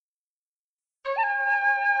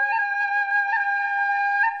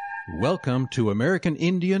Welcome to American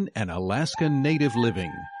Indian and Alaska Native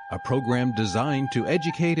Living, a program designed to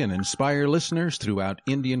educate and inspire listeners throughout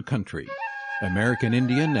Indian country. American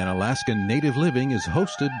Indian and Alaska Native Living is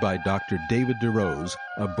hosted by Dr. David DeRose,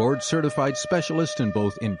 a board-certified specialist in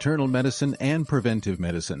both internal medicine and preventive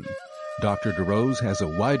medicine. Dr. DeRose has a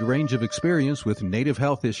wide range of experience with Native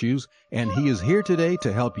health issues, and he is here today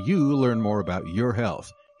to help you learn more about your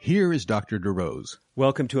health. Here is Dr. DeRose.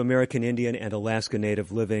 Welcome to American Indian and Alaska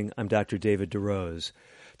Native Living. I'm Dr. David DeRose.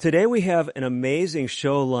 Today we have an amazing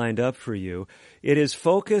show lined up for you. It is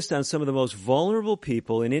focused on some of the most vulnerable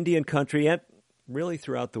people in Indian country and really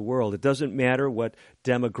throughout the world. It doesn't matter what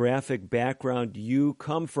demographic background you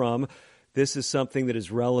come from. This is something that is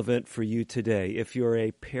relevant for you today. If you're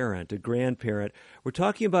a parent, a grandparent, we're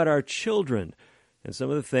talking about our children and some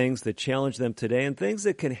of the things that challenge them today and things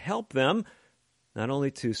that can help them not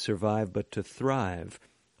only to survive, but to thrive.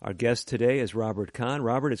 Our guest today is Robert Kahn.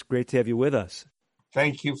 Robert, it's great to have you with us.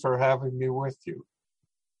 Thank you for having me with you.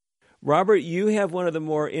 Robert, you have one of the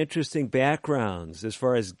more interesting backgrounds as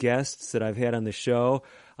far as guests that I've had on the show.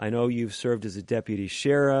 I know you've served as a deputy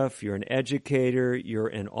sheriff, you're an educator, you're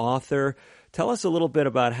an author. Tell us a little bit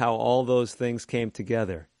about how all those things came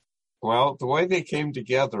together. Well, the way they came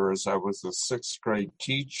together is I was a sixth grade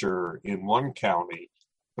teacher in one county,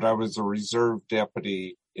 but I was a reserve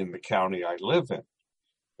deputy in the county I live in.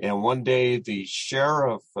 And one day the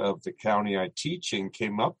sheriff of the county I teach in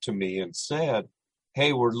came up to me and said,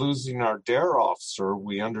 "Hey, we're losing our DARE officer.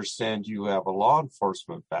 We understand you have a law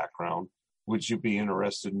enforcement background. Would you be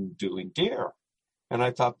interested in doing DARE?" And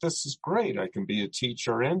I thought, this is great. I can be a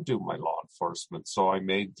teacher and do my law enforcement. So I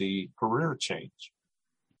made the career change.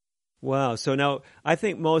 Wow. So now I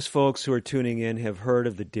think most folks who are tuning in have heard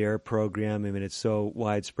of the DARE program. I mean, it's so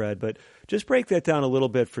widespread, but just break that down a little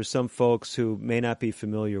bit for some folks who may not be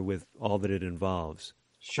familiar with all that it involves.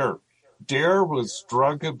 Sure. DARE was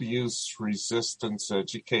drug abuse resistance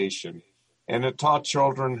education, and it taught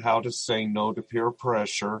children how to say no to peer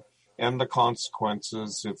pressure and the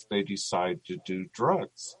consequences if they decide to do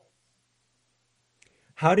drugs.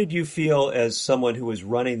 How did you feel as someone who was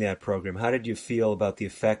running that program? How did you feel about the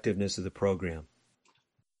effectiveness of the program?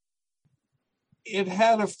 It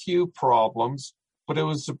had a few problems, but it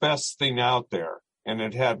was the best thing out there, and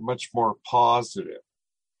it had much more positive.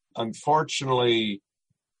 Unfortunately,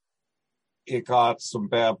 it got some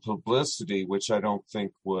bad publicity, which I don't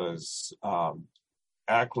think was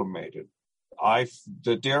acclimated.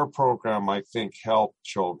 The DARE program, I think, helped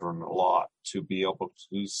children a lot to be able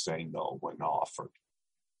to say no when offered.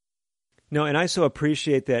 No, and I so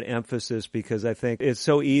appreciate that emphasis because I think it's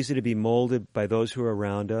so easy to be molded by those who are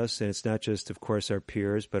around us, and it's not just, of course, our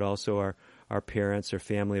peers, but also our parents, our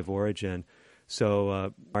family of origin.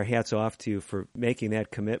 So our hats off to you for making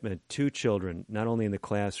that commitment to children, not only in the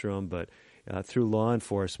classroom, but through law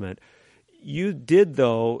enforcement. You did,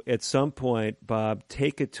 though, at some point, Bob,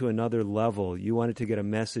 take it to another level. You wanted to get a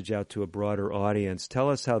message out to a broader audience. Tell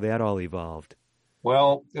us how that all evolved.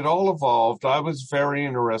 Well, it all evolved. I was very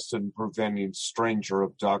interested in preventing stranger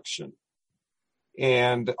abduction.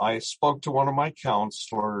 And I spoke to one of my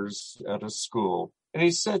counselors at a school, and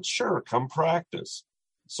he said, "Sure, come practice."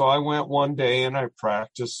 So I went one day and I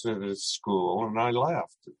practiced at his school, and I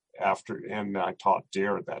left and I taught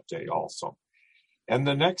DARE that day also. And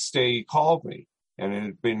the next day he called me, and it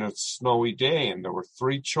had been a snowy day, and there were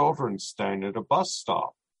 3 children standing at a bus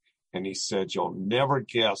stop. And he said, "You'll never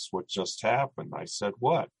guess what just happened." I said,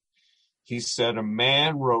 "What?" He said, "A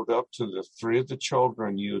man rode up to the 3 of the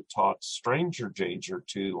children you had taught stranger danger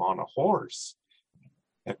to on a horse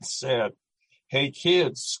and said, 'Hey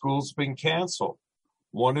kids, school's been canceled.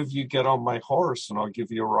 One of you get on my horse and I'll give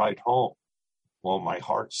you a ride home.'" Well, my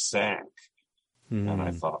heart sank. And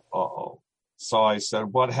I thought, uh-oh. So I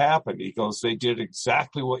said, "What happened?" He goes, "They did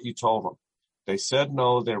exactly what you told them. They said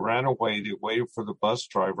no, they ran away, they waited for the bus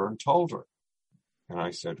driver and told her." And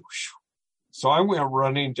I said, "Whew." So I went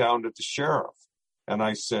running down to the sheriff, and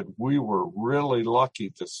I said, "We were really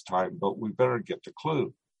lucky this time, but we better get the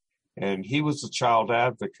clue." And he was a child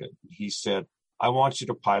advocate. He said, "I want you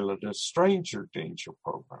to pilot a stranger danger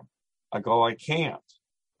program." I go, "I can't."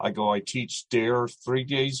 I go, "I teach DARE 3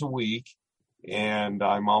 days a week, and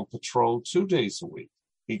I'm on patrol 2 days a week."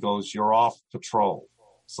 He goes, "You're off patrol."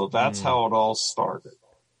 So that's how it all started.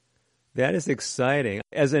 That is exciting.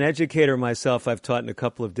 As an educator myself, I've taught in a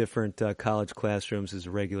couple of different college classrooms as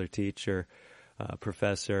a regular teacher,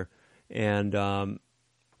 professor. And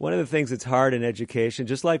one of the things that's hard in education,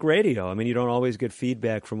 just like radio, I mean, you don't always get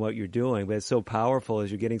feedback from what you're doing, but it's so powerful as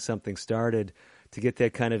you're getting something started to get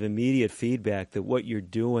that kind of immediate feedback that what you're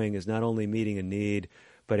doing is not only meeting a need,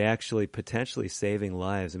 but actually potentially saving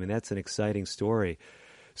lives. I mean, that's an exciting story.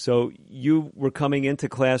 So you were coming into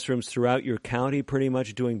classrooms throughout your county pretty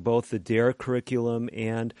much doing both the DARE curriculum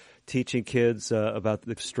and teaching kids about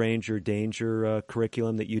the stranger danger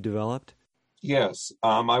curriculum that you developed? Yes.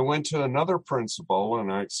 I went to another principal and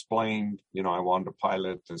I explained, I wanted to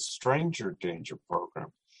pilot this stranger danger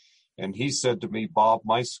program. And he said to me, Bob,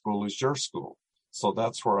 my school is your school. So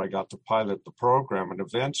that's where I got to pilot the program. And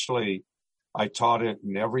eventually I taught it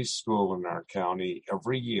in every school in our county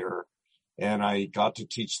every year. And I got to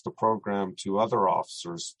teach the program to other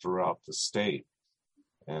officers throughout the state.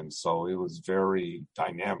 And so it was very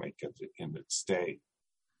dynamic in its day.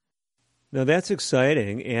 Now, that's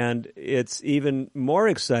exciting, and it's even more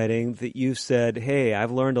exciting that you said, hey,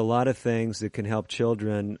 I've learned a lot of things that can help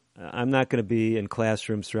children. I'm not going to be in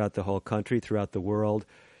classrooms throughout the whole country, throughout the world,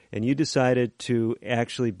 and you decided to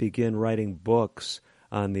actually begin writing books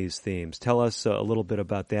on these themes. Tell us a little bit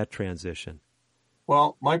about that transition.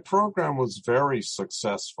 Well, my program was very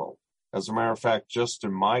successful. As a matter of fact, just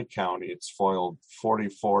in my county, it's foiled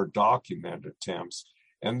 44 documented attempts.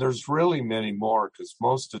 And there's really many more because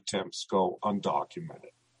most attempts go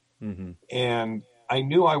undocumented. Mm-hmm. And I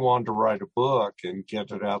knew I wanted to write a book and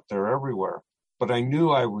get it out there everywhere, but I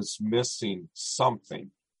knew I was missing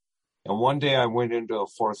something. And one day I went into a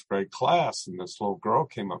fourth grade class and this little girl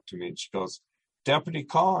came up to me and she goes, Deputy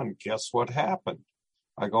Kahn, guess what happened?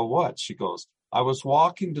 I go, what? She goes, I was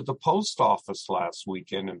walking to the post office last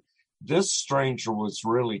weekend and this stranger was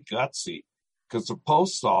really gutsy, because the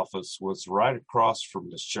post office was right across from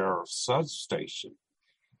the sheriff's substation.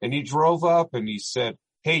 And he drove up and he said,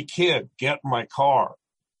 hey, kid, get in my car.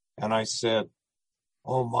 And I said,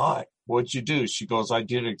 oh, my, what'd you do? She goes, I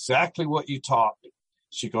did exactly what you taught me.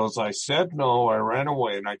 She goes, I said no, I ran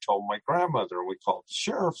away, and I told my grandmother, and we called the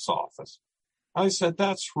sheriff's office. I said,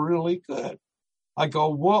 that's really good. I go,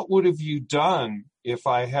 what would have you done if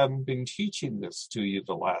I hadn't been teaching this to you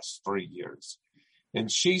the last 3 years? And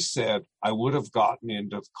she said, I would have gotten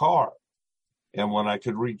into the car. And when I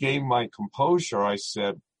could regain my composure, I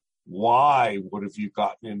said, why would have you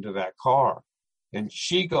gotten into that car? And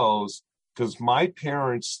she goes, because my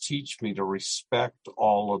parents teach me to respect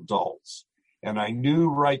all adults. And I knew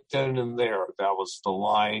right then and there that was the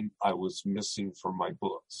line I was missing from my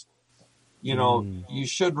books. You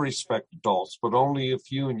should respect adults, but only if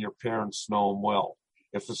you and your parents know them well.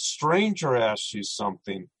 If a stranger asks you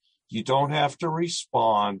something, you don't have to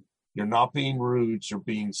respond. You're not being rude. You're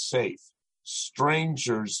being safe.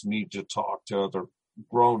 Strangers need to talk to other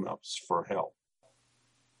grown-ups for help.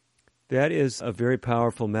 That is a very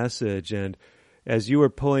powerful message. And as you were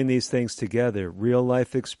pulling these things together,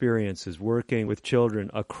 real-life experiences, working with children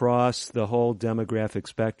across the whole demographic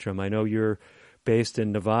spectrum. I know you're based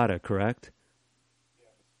in Nevada, correct?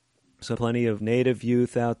 So plenty of Native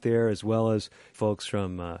youth out there, as well as folks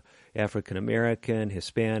from African American,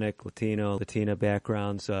 Hispanic, Latina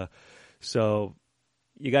backgrounds. So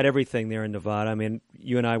you got everything there in Nevada. I mean,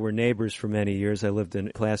 you and I were neighbors for many years. I lived in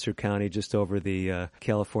Placer County, just over the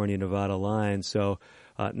California-Nevada line. So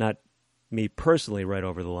not me personally right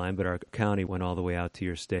over the line, but our county went all the way out to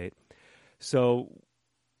your state. So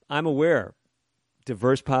I'm aware,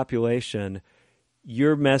 diverse population,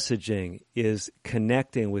 your messaging is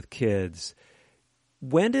connecting with kids.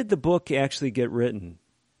 When did the book actually get written?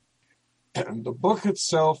 And the book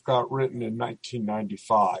itself got written in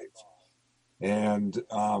 1995. And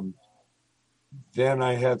then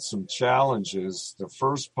I had some challenges. The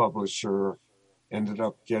first publisher ended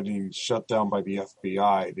up getting shut down by the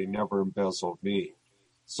FBI. They never embezzled me.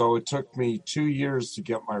 So it took me 2 years to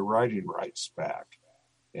get my writing rights back.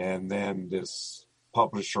 And then this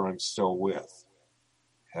publisher I'm still with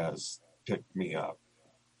has picked me up.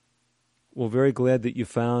 Well, very glad that you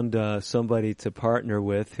found somebody to partner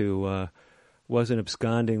with who wasn't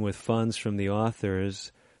absconding with funds from the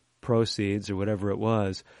author's proceeds or whatever it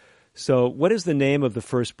was. So what is the name of the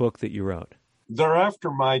first book that you wrote? They're after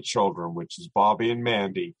my children, which is Bobby and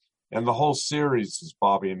Mandy, and the whole series is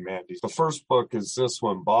Bobby and Mandy. The first book is this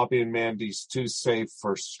one, Bobby and Mandy's Too Safe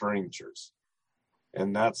for Strangers.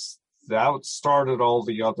 And that started all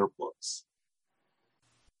the other books.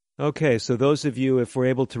 Okay, so those of you, if we're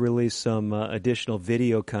able to release some additional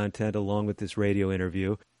video content along with this radio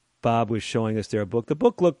interview, Bob was showing us their book. The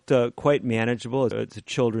book looked quite manageable. It's a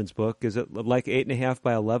children's book. Is it like 8.5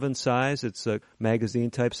 by 11 size? It's a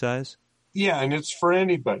magazine-type size? Yeah, and it's for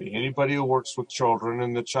anybody who works with children,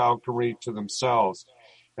 and the child can read to themselves.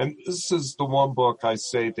 And this is the one book I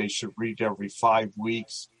say they should read every 5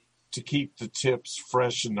 weeks to keep the tips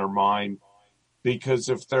fresh in their mind. Because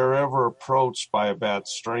if they're ever approached by a bad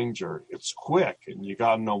stranger, it's quick and you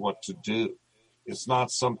got to know what to do. It's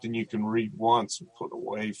not something you can read once and put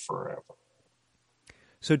away forever.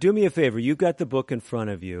 So do me a favor. You've got the book in front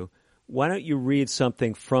of you. Why don't you read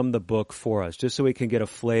something from the book for us, just so we can get a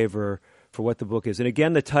flavor for what the book is. And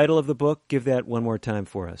again, the title of the book, give that one more time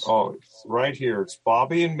for us. Oh, it's right here. It's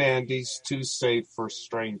Bobby and Mandy's Too Safe for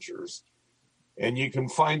Strangers. And you can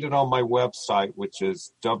find it on my website, which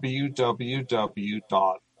is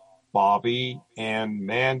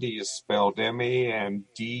www.bobbyandmandy is spelled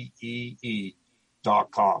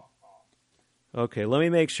MANDEE.com. Okay, let me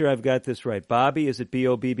make sure I've got this right. Bobby, is it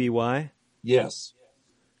B-O-B-B-Y? Yes.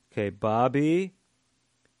 Okay, Bobby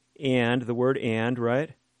and, the word and,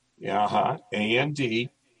 right? Yeah, A-N-D.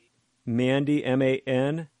 Mandy,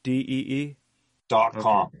 M-A-N-D-E-E?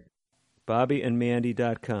 .com. Okay.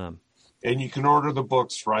 BobbyandMandy.com. And you can order the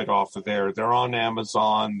books right off of there. They're on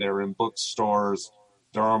Amazon. They're in bookstores.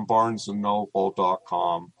 They're on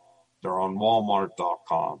BarnesandNoble.com. They're on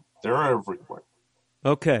Walmart.com. They're everywhere.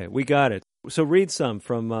 Okay, we got it. So read some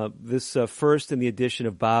from this first in the edition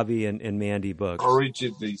of Bobby and Mandy books. I'll read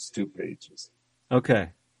you these 2 pages. Okay.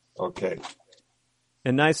 Okay.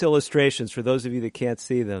 And nice illustrations. For those of you that can't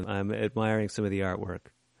see them, I'm admiring some of the artwork.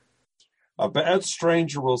 A bad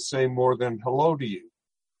stranger will say more than hello to you.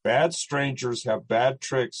 Bad strangers have bad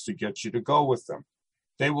tricks to get you to go with them.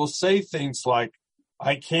 They will say things like,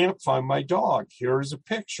 I can't find my dog. Here is a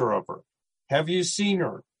picture of her. Have you seen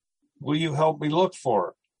her? Will you help me look for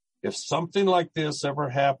her? If something like this ever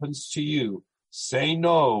happens to you, say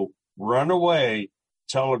no, run away,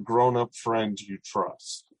 tell a grown-up friend you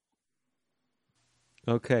trust.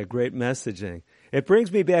 Okay, great messaging. It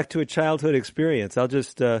brings me back to a childhood experience. I'll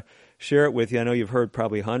just share it with you. I know you've heard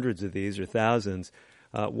probably hundreds of these or thousands.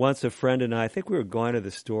 Once a friend and I think we were going to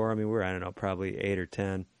the store. I mean, we were, I don't know, probably 8 or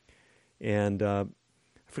 10. And I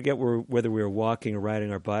forget whether we were walking or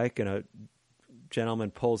riding our bike, and a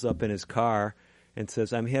gentleman pulls up in his car and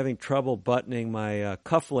says, I'm having trouble buttoning my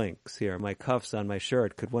cufflinks here, my cuffs on my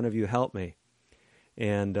shirt. Could one of you help me?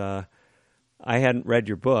 And I hadn't read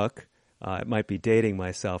your book. It might be dating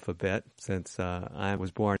myself a bit since I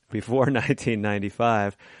was born before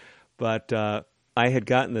 1995. But I had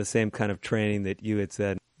gotten the same kind of training that you had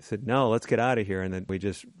said. I said, no, let's get out of here. And then we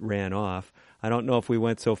just ran off. I don't know if we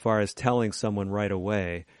went so far as telling someone right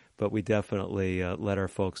away, but we definitely let our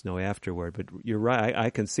folks know afterward. But you're right. I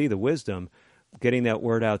can see the wisdom getting that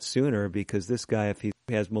word out sooner, because this guy, if he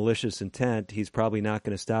has malicious intent, he's probably not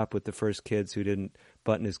going to stop with the first kids who didn't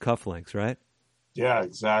button his cufflinks, right? Yeah,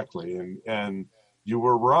 exactly. And you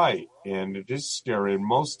were right. And it is scary. And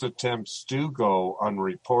most attempts do go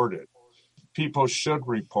unreported. People should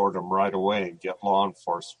report them right away and get law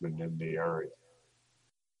enforcement in the area.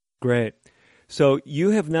 Great. So you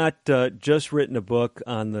have not just written a book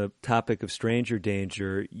on the topic of stranger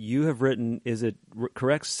danger. You have written, is it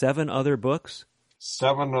correct, 7 other books?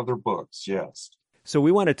 7 other books, yes. So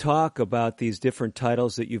we want to talk about these different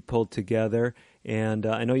titles that you've pulled together. And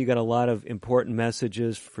I know you got a lot of important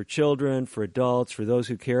messages for children, for adults, for those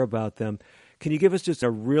who care about them. Can you give us just a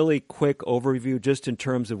really quick overview just in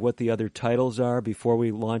terms of what the other titles are before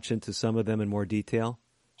we launch into some of them in more detail?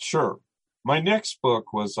 Sure. My next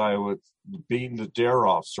book was I was being the DARE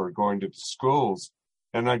officer, going to the schools,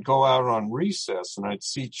 and I'd go out on recess and I'd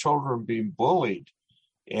see children being bullied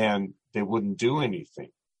and they wouldn't do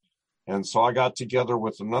anything. And so I got together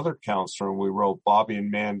with another counselor and we wrote Bobby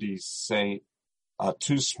and Mandy's saying,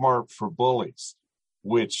 Too Smart for Bullies,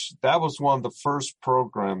 which that was one of the first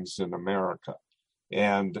programs in America.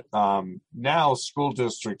 And now school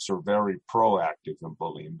districts are very proactive in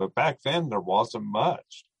bullying, but back then there wasn't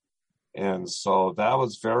much. And so that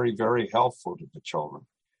was very, very helpful to the children.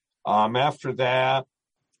 After that,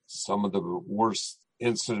 some of the worst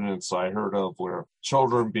incidents I heard of were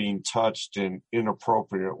children being touched in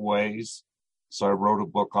inappropriate ways. So I wrote a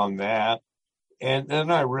book on that. And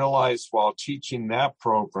then I realized while teaching that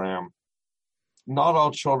program, not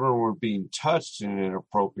all children were being touched in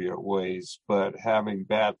inappropriate ways, but having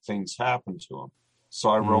bad things happen to them. So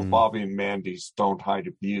I wrote Bobby and Mandy's Don't Hide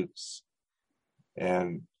Abuse.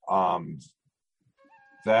 And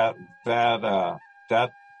that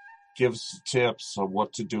gives tips on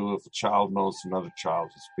what to do if a child knows another child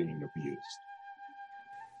is being abused.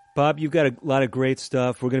 Bob, you've got a lot of great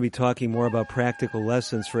stuff. We're going to be talking more about practical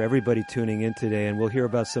lessons for everybody tuning in today, and we'll hear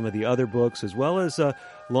about some of the other books as well as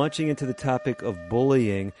launching into the topic of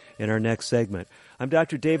bullying in our next segment. I'm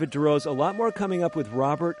Dr. David DeRose. A lot more coming up with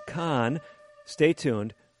Robert Kahn. Stay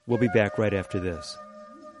tuned. We'll be back right after this.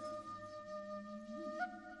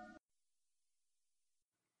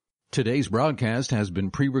 Today's broadcast has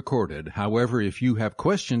been pre-recorded. However, if you have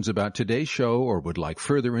questions about today's show or would like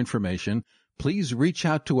further information, please reach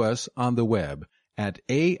out to us on the web at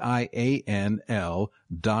AIANL.org.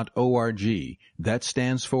 That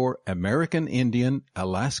stands for American Indian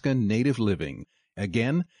Alaska Native Living.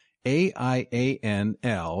 Again, AIANL.org.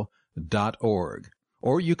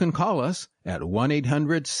 Or you can call us at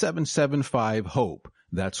 1-800-775-HOPE.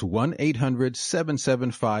 That's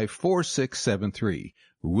 1-800-775-4673.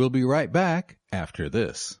 We'll be right back after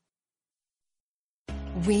this.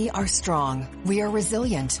 We are strong, we are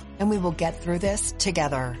resilient, and we will get through this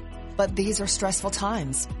together. But these are stressful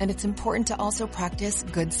times, and it's important to also practice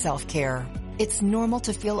good self-care. It's normal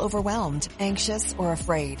to feel overwhelmed, anxious, or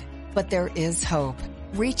afraid. But there is hope.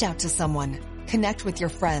 Reach out to someone. Connect with your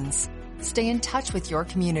friends. Stay in touch with your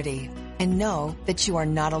community. And know that you are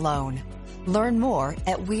not alone. Learn more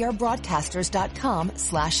at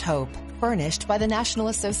wearebroadcasters.com/hope. Furnished by the National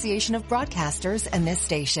Association of Broadcasters and this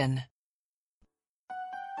station.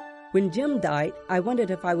 When Jim died, I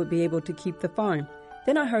wondered if I would be able to keep the farm.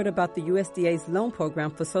 Then I heard about the USDA's loan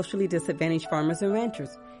program for socially disadvantaged farmers and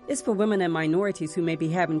ranchers. It's for women and minorities who may be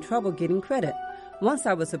having trouble getting credit. Once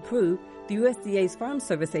I was approved, the USDA's Farm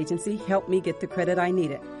Service Agency helped me get the credit I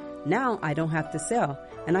needed. Now I don't have to sell,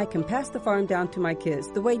 and I can pass the farm down to my kids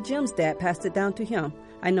the way Jim's dad passed it down to him.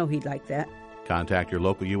 I know he'd like that. Contact your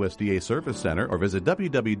local USDA Service Center or visit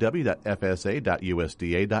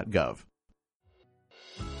www.fsa.usda.gov.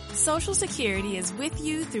 Social Security is with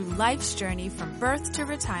you through life's journey from birth to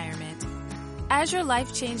retirement. As your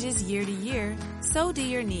life changes year to year, so do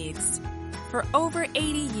your needs. For over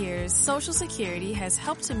 80 years, Social Security has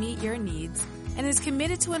helped to meet your needs and is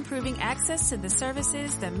committed to improving access to the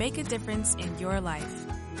services that make a difference in your life.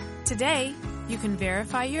 Today, you can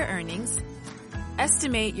verify your earnings,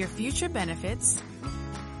 estimate your future benefits,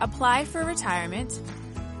 apply for retirement,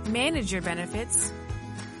 manage your benefits,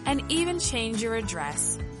 and even change your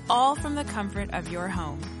address, all from the comfort of your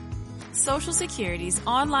home. Social Security's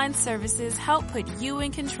online services help put you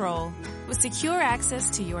in control with secure access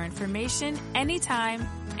to your information anytime,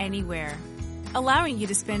 anywhere, allowing you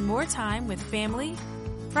to spend more time with family,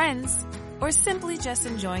 friends, or simply just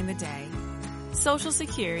enjoying the day. Social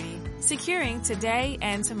Security, securing today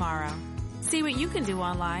and tomorrow. See what you can do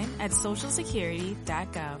online at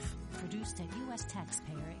socialsecurity.gov. Produced at U.S.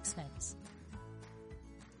 taxpayer expense.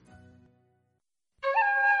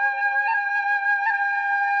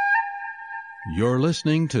 You're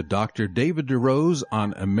listening to Dr. David DeRose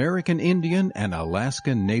on American Indian and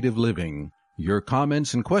Alaska Native Living. Your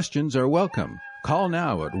comments and questions are welcome. Call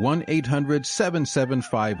now at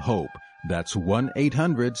 1-800-775-HOPE. That's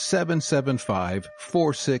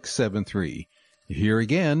 1-800-775-4673. Here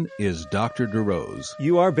again is Dr. DeRose.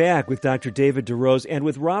 You are back with Dr. David DeRose and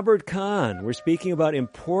with Robert Kahn. We're speaking about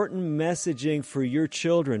important messaging for your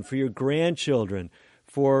children, for your grandchildren,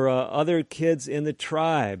 for other kids in the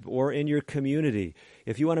tribe or in your community.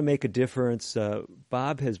 If you want to make a difference,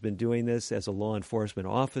 Bob has been doing this as a law enforcement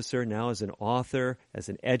officer, now as an author, as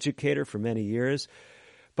an educator for many years.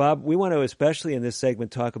 Bob, we want to, especially in this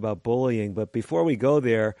segment, talk about bullying. But before we go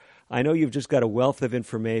there, I know you've just got a wealth of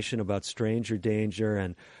information about stranger danger.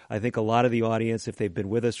 And I think a lot of the audience, if they've been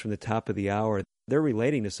with us from the top of the hour, they're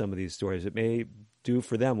relating to some of these stories. It may do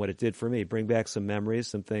for them what it did for me, bring back some memories,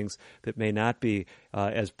 some things that may not be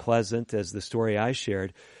as pleasant as the story I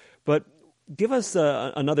shared. But give us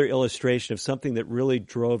another illustration of something that really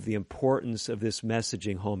drove the importance of this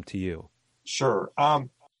messaging home to you. Sure.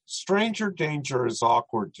 Stranger danger is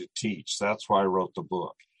awkward to teach. That's why I wrote the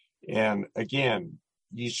book. And again,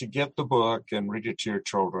 you should get the book and read it to your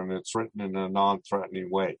children. It's written in a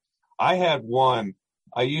non-threatening way. I had one.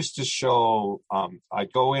 I used to show,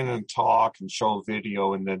 I'd go in and talk and show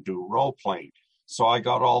video and then do role playing. So I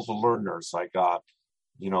got all the learners. I got,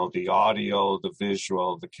 the audio, the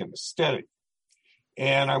visual, the kinesthetic.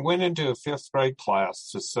 And I went into a 5th grade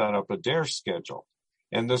class to set up a DARE schedule.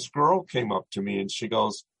 And this girl came up to me and she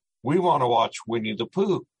goes, "We want to watch Winnie the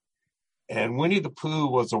Pooh." And Winnie the Pooh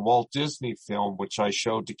was a Walt Disney film, which I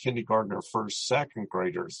showed to kindergartner, 1st, 2nd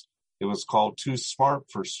graders. It was called Too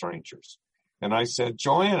Smart for Strangers. And I said,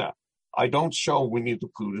 "Joanna, I don't show Winnie the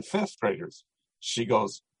Pooh to 5th graders." She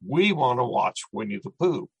goes, "We want to watch Winnie the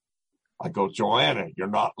Pooh." I go, "Joanna, you're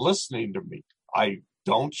not listening to me. I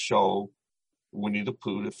don't show Winnie the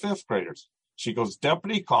Pooh to 5th graders." She goes,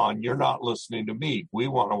 "Deputy Kahn, you're not listening to me. We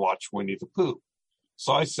want to watch Winnie the Pooh."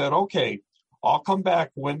 So I said, "Okay, I'll come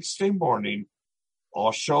back Wednesday morning.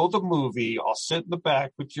 I'll show the movie. I'll sit in the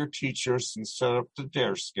back with your teachers and set up the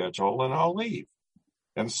DARE schedule, and I'll leave."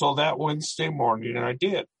 And so that Wednesday morning I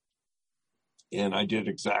did. And I did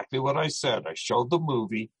exactly what I said. I showed the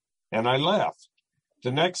movie and I left.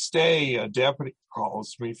 The next day, a deputy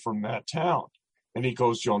calls me from that town. And he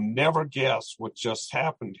goes, "You'll never guess what just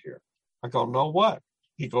happened here." I go, no, what?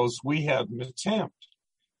 He goes, we had an attempt.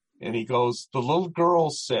 And he goes, the little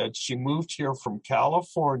girl said she moved here from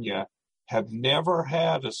California, had never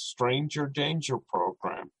had a stranger danger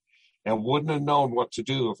program, and wouldn't have known what to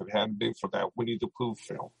do if it hadn't been for that Winnie the Pooh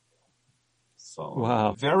film. So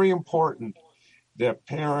wow. Very important that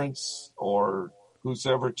parents or who's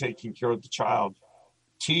ever taking care of the child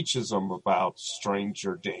teaches them about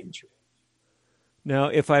stranger danger. Now,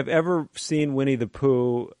 if I've ever seen Winnie the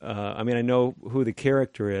Pooh, I mean, I know who the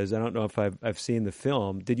character is. I don't know if I've seen the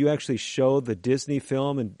film. Did you actually show the Disney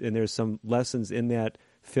film, and there's some lessons in that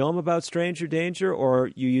film about stranger danger,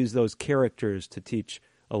 or you use those characters to teach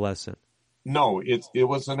a lesson? No, it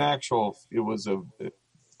was an actual.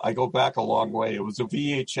 I go back a long way. It was a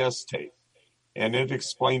VHS tape, and it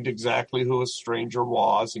explained exactly who a stranger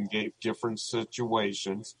was and gave different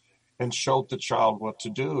situations and showed the child what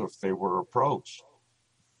to do if they were approached.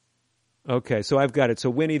 Okay, so I've got it.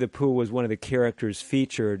 So Winnie the Pooh was one of the characters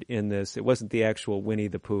featured in this. It wasn't the actual Winnie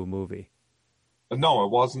the Pooh movie. No,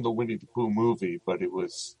 it wasn't the Winnie the Pooh movie, but it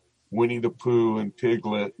was Winnie the Pooh and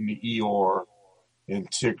Piglet and Eeyore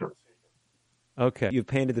and Tigger. Okay, you've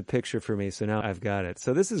painted the picture for me, so now I've got it.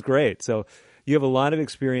 So this is great. So you have a lot of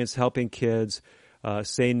experience helping kids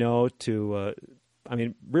say no to,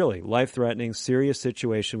 really life-threatening, serious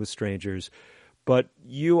situation with strangers. But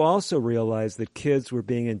you also realized that kids were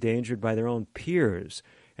being endangered by their own peers.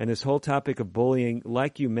 And this whole topic of bullying,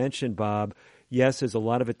 like you mentioned, Bob, yes, there's a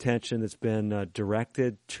lot of attention that's been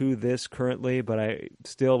directed to this currently, but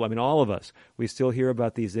all of us, we still hear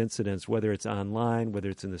about these incidents, whether it's online, whether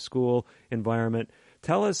it's in the school environment.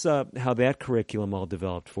 Tell us how that curriculum all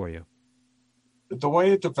developed for you. The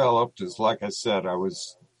way it developed is, like I said, I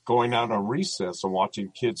was going out on recess and watching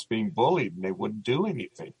kids being bullied, and they wouldn't do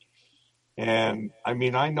anything. And, I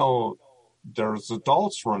mean, I know there's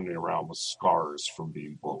adults running around with scars from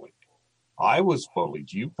being bullied. I was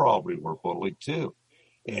bullied. You probably were bullied, too.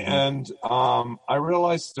 And I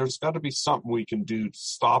realized there's got to be something we can do to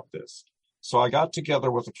stop this. So I got together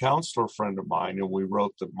with a counselor friend of mine, and we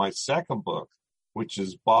wrote my second book, which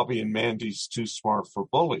is Bobby and Mandy's Too Smart for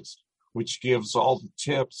Bullies, which gives all the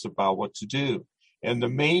tips about what to do. And the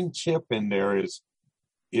main tip in there is,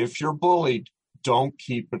 if you're bullied, don't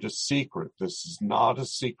keep it a secret. This is not a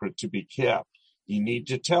secret to be kept. You need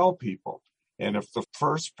to tell people. And if the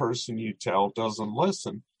first person you tell doesn't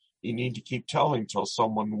listen, you need to keep telling till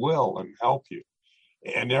someone will and help you.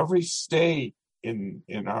 And every state in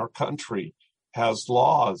our country has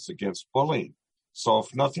laws against bullying. So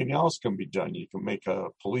if nothing else can be done, you can make a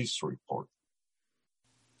police report.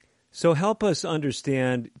 So help us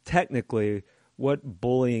understand technically what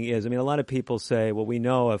bullying is. I mean, a lot of people say, well, we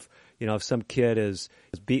know if some kid is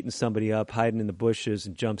beating somebody up, hiding in the bushes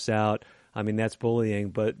and jumps out, I mean, that's bullying.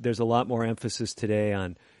 But there's a lot more emphasis today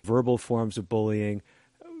on verbal forms of bullying.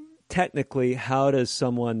 Technically, how does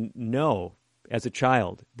someone know as a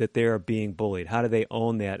child that they are being bullied? How do they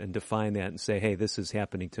own that and define that and say, hey, this is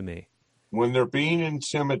happening to me? When they're being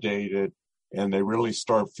intimidated and they really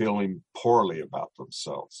start feeling poorly about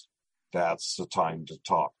themselves, that's the time to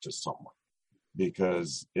talk to someone,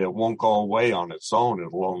 because it won't go away on its own.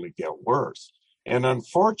 It'll only get worse. And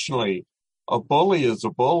unfortunately, a bully is a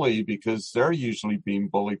bully because they're usually being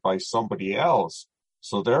bullied by somebody else.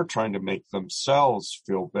 So they're trying to make themselves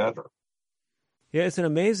feel better. Yeah, it's an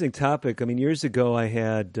amazing topic. I mean, years ago, I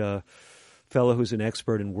had a fellow who's an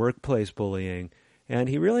expert in workplace bullying, and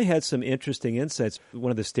he really had some interesting insights.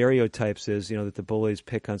 One of the stereotypes is, that the bullies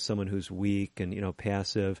pick on someone who's weak and,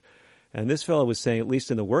 passive. And this fellow was saying, at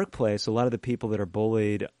least in the workplace, a lot of the people that are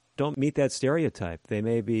bullied don't meet that stereotype. They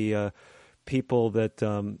may be people that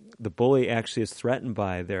the bully actually is threatened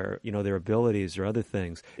by their abilities or other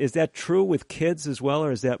things. Is that true with kids as well,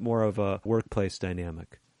 or is that more of a workplace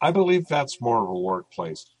dynamic? I believe that's more of a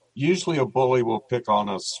workplace. Usually a bully will pick on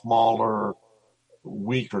a smaller,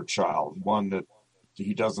 weaker child, one that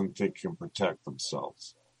he doesn't think can protect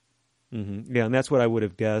themselves. Mm-hmm. Yeah, and that's what I would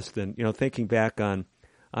have guessed. And, thinking back on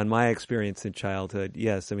my experience in childhood,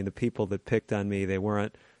 yes, I mean, the people that picked on me, they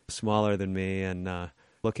weren't smaller than me and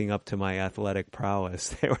looking up to my athletic prowess.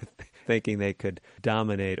 They were thinking they could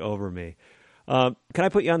dominate over me. Can I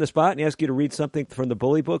put you on the spot and ask you to read something from the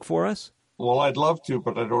bully book for us? Well, I'd love to,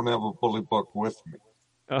 but I don't have a bully book with me.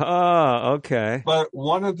 Oh, okay. But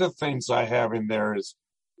one of the things I have in there is,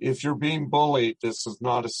 if you're being bullied, this is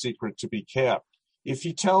not a secret to be kept. If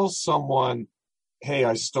you tell someone, hey,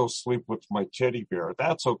 I still sleep with my teddy bear,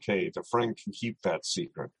 that's okay. The friend can keep that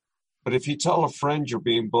secret. But if you tell a friend you're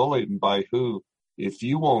being bullied and by who, if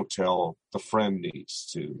you won't tell, the friend needs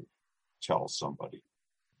to tell somebody.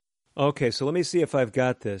 Okay, so let me see if I've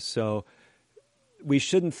got this. So we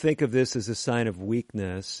shouldn't think of this as a sign of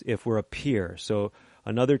weakness if we're a peer. So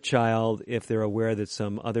another child, if they're aware that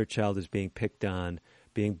some other child is being picked on,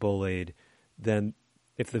 being bullied, then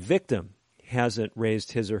if the victim hasn't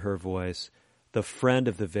raised his or her voice, the friend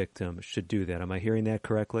of the victim should do that. Am I hearing that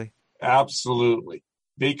correctly? Absolutely.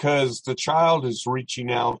 Because the child is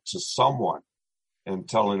reaching out to someone and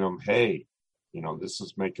telling them, hey, this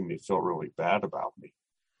is making me feel really bad about me.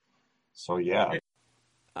 So, yeah.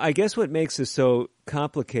 I guess what makes this so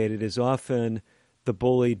complicated is often the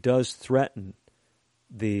bully does threaten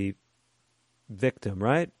the victim,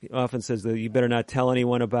 right? He often says that you better not tell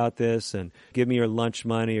anyone about this and give me your lunch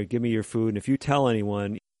money or give me your food. And if you tell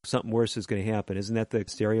anyone, something worse is going to happen. Isn't that the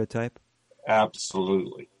stereotype?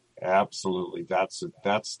 Absolutely. Absolutely. That's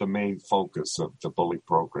the main focus of the bully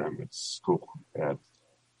program at school, at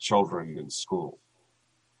children in school.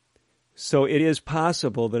 So it is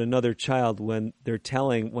possible that another child, when they're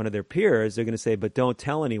telling one of their peers, they're going to say, but don't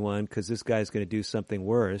tell anyone because this guy's going to do something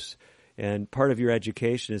worse. And part of your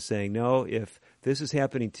education is saying, no, if this is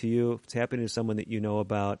happening to you, if it's happening to someone that you know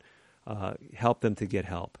about, help them to get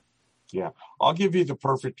help. Yeah. I'll give you the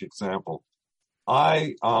perfect example.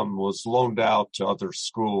 I was loaned out to other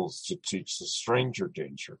schools to teach the stranger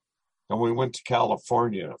danger. And we went to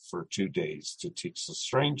California for 2 days to teach the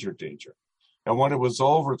stranger danger. And when it was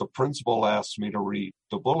over, the principal asked me to read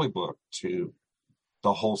the bully book to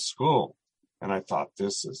the whole school. And I thought,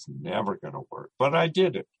 this is never going to work. But I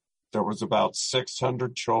did it. There was about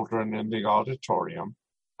 600 children in the auditorium.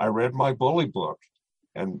 I read my bully book.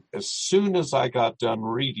 And as soon as I got done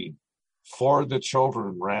reading, 4 of the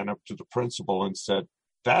children ran up to the principal and said,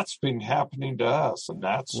 that's been happening to us, and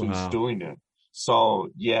that's who's doing it. So,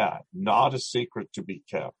 yeah, not a secret to be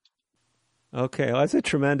kept. Okay, well, that's a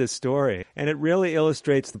tremendous story. And it really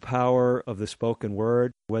illustrates the power of the spoken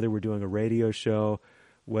word, whether we're doing a radio show,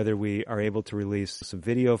 whether we are able to release some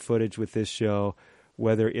video footage with this show,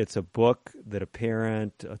 whether it's a book that a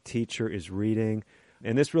parent, a teacher is reading.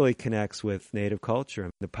 And this really connects with Native culture,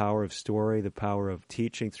 the power of story, the power of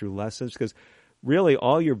teaching through lessons, because really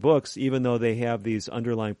all your books, even though they have these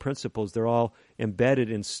underlying principles, they're all embedded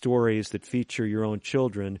in stories that feature your own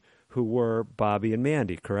children who were Bobby and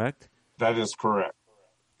Mandy, correct? That is correct.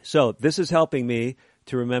 So this is helping me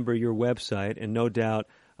to remember your website, and no doubt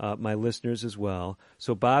my listeners as well.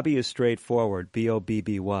 So Bobby is straightforward,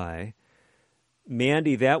 Bobby.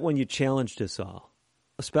 Mandy, that one you challenged us all.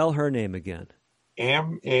 Spell her name again.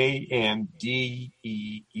 Mandee.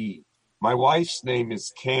 My wife's name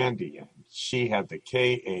is Candy, and she had the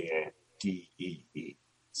Kandee.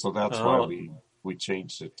 So that's why we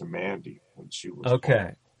changed it to Mandy when she was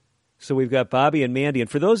born. So we've got Bobby and Mandy. And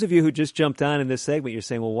for those of you who just jumped on in this segment, you're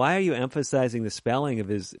saying, well, why are you emphasizing the spelling of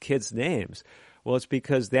his kids' names? Well, it's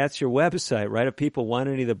because that's your website, right? If people want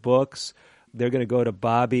any of the books, they're going to go to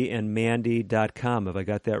bobbyandmandy.com. Have I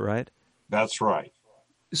got that right? That's right.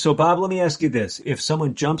 So, Bob, let me ask you this. If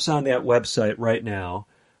someone jumps on that website right now,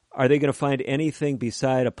 are they going to find anything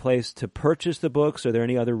beside a place to purchase the books? Are there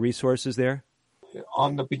any other resources there?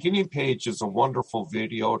 On the beginning page is a wonderful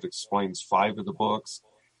video. It explains 5 of the books.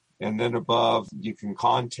 And then above, you can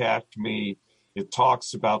contact me. It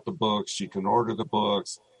talks about the books. You can order the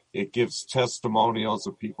books. It gives testimonials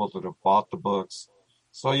of people that have bought the books.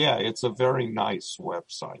 So, yeah, it's a very nice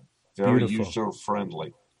website. Very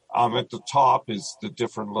user-friendly. At the top is the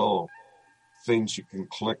different little things you can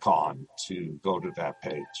click on to go to that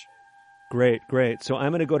page. Great. So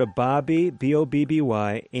I'm going to go to Bobby, Bobby,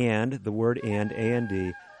 and the word and,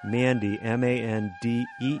 A-N-D, Mandy, MANDEE.com,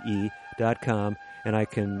 and I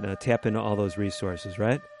can tap into all those resources,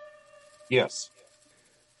 right? Yes.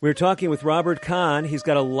 We're talking with Robert Kahn. He's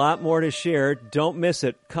got a lot more to share. Don't miss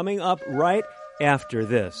it. Coming up right after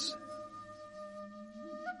this.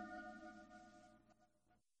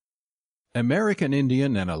 American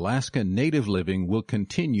Indian and Alaska Native Living will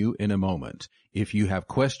continue in a moment. If you have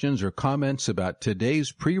questions or comments about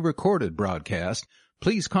today's pre-recorded broadcast,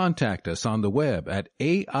 please contact us on the web at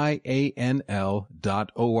aianl.org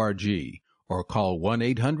or call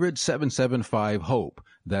 1-800-775-HOPE.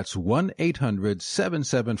 That's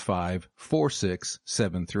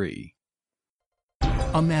 1-800-775-4673.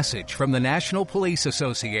 A message from the National Police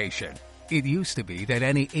Association. It used to be that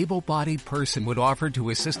any able-bodied person would offer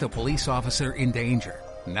to assist a police officer in danger.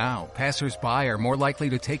 Now, passers-by are more likely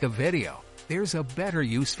to take a video. There's a better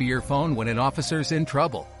use for your phone when an officer's in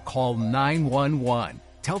trouble. Call 911.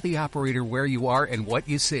 Tell the operator where you are and what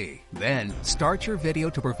you see. Then, start your video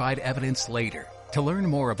to provide evidence later. To learn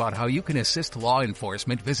more about how you can assist law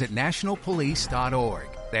enforcement, visit nationalpolice.org.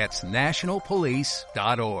 That's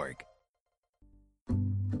nationalpolice.org.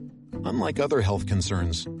 Unlike other health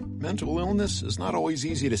concerns, mental illness is not always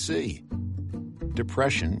easy to see.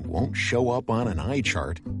 Depression won't show up on an eye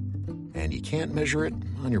chart, and you can't measure it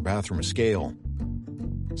on your bathroom scale.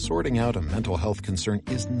 Sorting out a mental health concern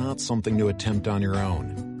is not something to attempt on your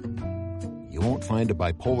own. You won't find a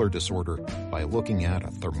bipolar disorder by looking at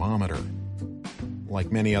a thermometer.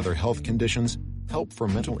 Like many other health conditions, help for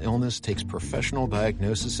mental illness takes professional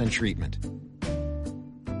diagnosis and treatment.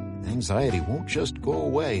 Anxiety won't just go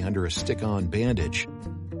away under a stick-on bandage.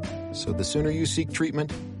 So the sooner you seek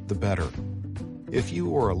treatment, the better. If you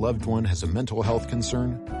or a loved one has a mental health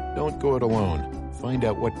concern, don't go it alone. Find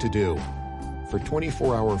out what to do. For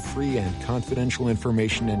 24-hour free and confidential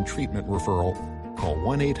information and treatment referral, call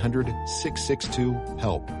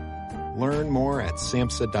 1-800-662-HELP. Learn more at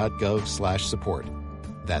samhsa.gov/support.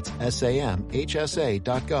 That's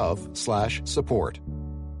samhsa.gov/support.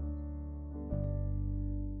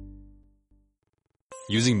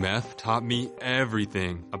 Using meth taught me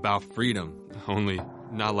everything about freedom, only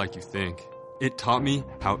not like you think. It taught me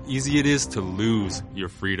how easy it is to lose your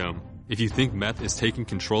freedom. If you think meth is taking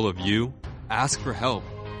control of you, ask for help.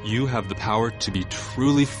 You have the power to be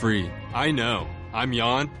truly free. I know. I'm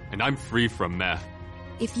Jan, and I'm free from meth.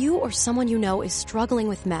 If you or someone you know is struggling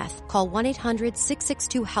with meth, call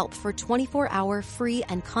 1-800-662-HELP for 24-hour free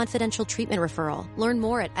and confidential treatment referral. Learn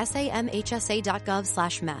more at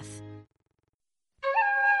samhsa.gov/meth.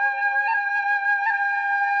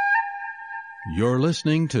 You're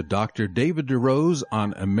listening to Dr. David DeRose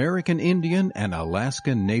on American Indian and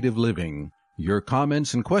Alaska Native Living. Your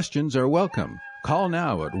comments and questions are welcome. Call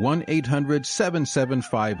now at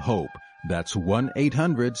 1-800-775-HOPE. That's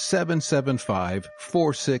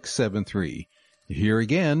 1-800-775-4673. Here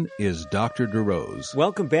again is Dr. DeRose.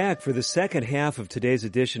 Welcome back for the second half of today's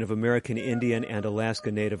edition of American Indian and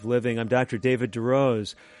Alaska Native Living. I'm Dr. David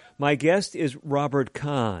DeRose. My guest is Robert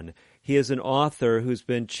Kahn. He is an author who's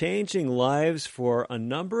been changing lives for a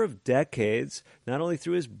number of decades, not only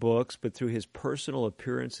through his books, but through his personal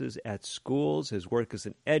appearances at schools, his work as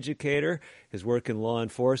an educator, his work in law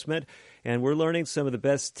enforcement. And we're learning some of the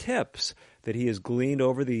best tips that he has gleaned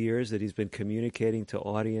over the years that he's been communicating to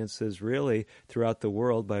audiences really throughout the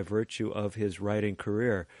world by virtue of his writing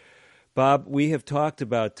career. Bob, we have talked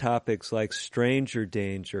about topics like stranger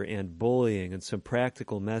danger and bullying and some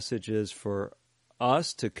practical messages for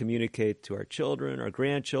us to communicate to our children, our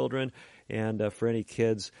grandchildren, and for any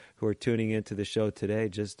kids who are tuning into the show today,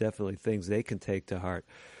 just definitely things they can take to heart.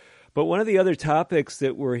 But one of the other topics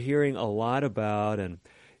that we're hearing a lot about, and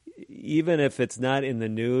even if it's not in the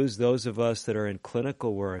news, those of us that are in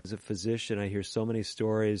clinical work, as a physician, I hear so many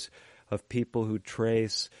stories of people who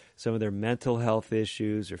trace some of their mental health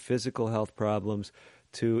issues or physical health problems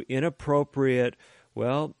to inappropriate,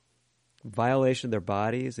 violation of their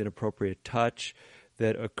bodies, inappropriate touch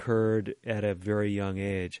that occurred at a very young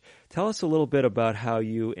age. Tell us a little bit about how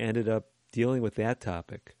you ended up dealing with that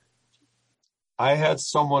topic. I had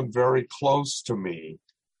someone very close to me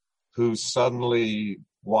who suddenly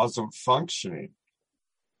wasn't functioning.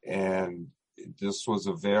 And this was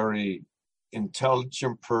a very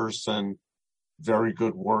intelligent person, very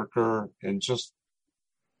good worker, and just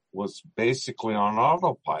was basically on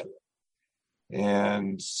autopilot.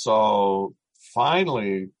 And so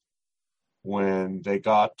finally, when they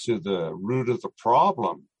got to the root of the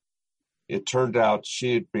problem, it turned out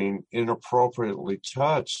she had been inappropriately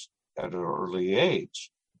touched at an early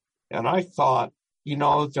age. And I thought,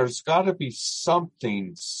 there's got to be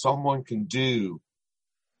something someone can do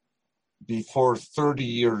before 30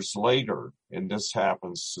 years later, and this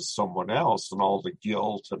happens to someone else, and all the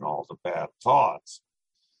guilt and all the bad thoughts.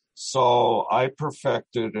 So I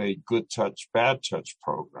perfected a good touch, bad touch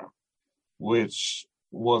program, which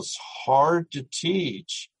was hard to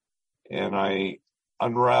teach. And I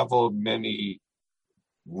unraveled many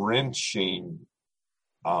wrenching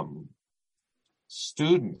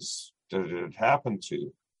students that it had happened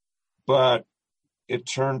to. But it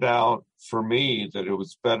turned out for me that it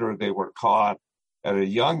was better they were caught at a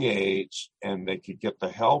young age and they could get the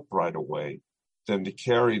help right away than to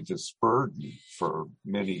carry this burden for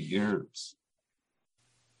many years.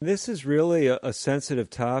 This is really a sensitive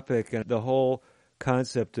topic, and the whole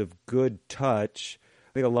concept of good touch.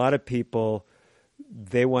 I think a lot of people,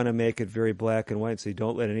 they want to make it very black and white and say,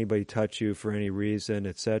 don't let anybody touch you for any reason,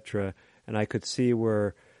 etc. And I could see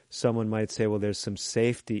where someone might say, well, there's some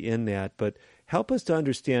safety in that. But help us to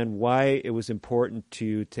understand why it was important to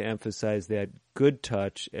you to emphasize that good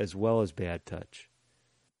touch as well as bad touch.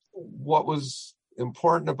 What was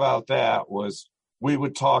important about that was we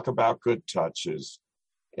would talk about good touches,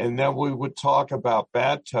 and then we would talk about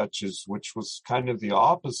bad touches, which was kind of the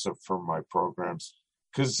opposite from my programs.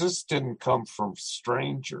 because this didn't come from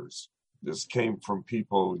strangers. This came from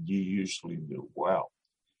people you usually knew well.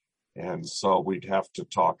 And so we'd have to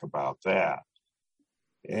talk about that.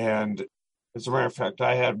 And as a matter of fact,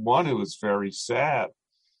 I had one who was very sad.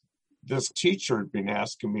 This teacher had been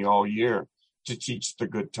asking me all year to teach the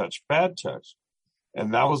good touch, bad touch.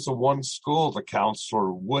 And that was the one school the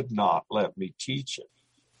counselor would not let me teach it.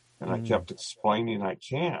 And I kept explaining I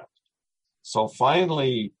can't. So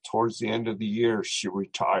finally, towards the end of the year, she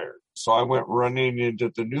retired. So I went running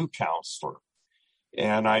into the new counselor.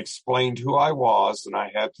 And I explained who I was, and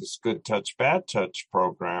I had this good touch, bad touch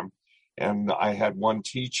program. And I had one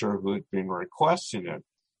teacher who had been requesting it,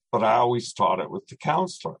 but I always taught it with the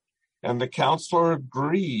counselor. And the counselor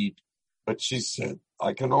agreed, but she said,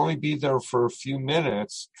 I can only be there for a few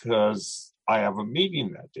minutes because I have a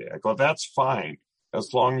meeting that day. I go, that's fine,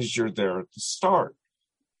 as long as you're there at the start.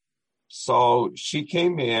 So she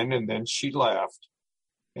came in and then she left.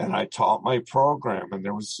 And I taught my program, and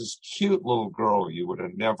there was this cute little girl you would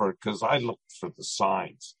have never, because I looked for the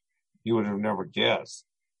signs, you would have never guessed.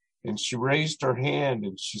 And she raised her hand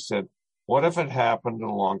and she said, what if it happened a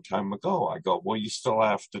long time ago? I go, well, you still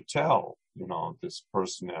have to tell, this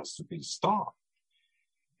person has to be stopped.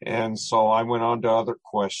 And so I went on to other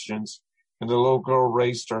questions, and the little girl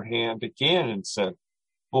raised her hand again and said,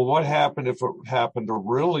 well, what happened if it happened a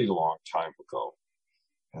really long time ago?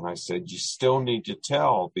 And I said, you still need to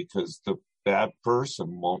tell because the bad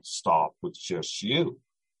person won't stop with just you.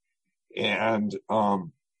 And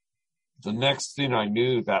the next thing I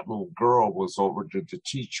knew, that little girl was over to the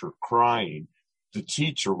teacher crying. The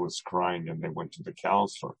teacher was crying, and they went to the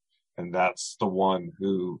counselor. And that's the one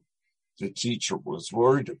who the teacher was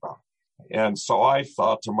worried about. And so I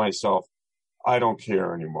thought to myself, I don't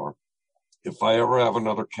care anymore. If I ever have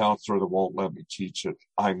another counselor that won't let me teach it,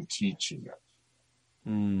 I'm teaching it.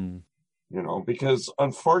 Because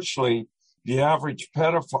unfortunately, the average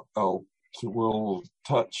pedophile will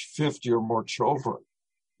touch 50 or more children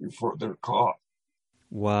before they're caught.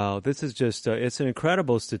 Wow, this is just, it's an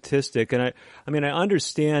incredible statistic. And I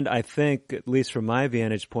understand, I think, at least from my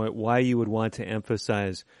vantage point, why you would want to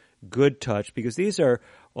emphasize good touch, because these are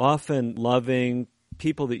often loving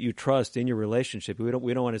people that you trust in your relationship. We don't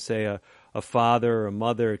want to say a father or a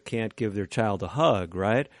mother can't give their child a hug,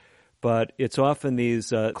 right? But it's often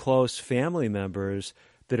these close family members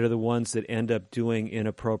that are the ones that end up doing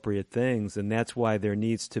inappropriate things, and that's why there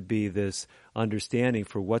needs to be this understanding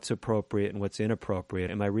for what's appropriate and what's inappropriate.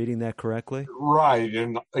 Am I reading that correctly? Right,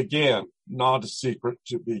 and again, not a secret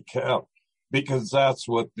to be kept, because that's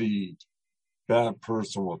what the bad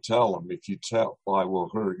person will tell them. If you tell, I will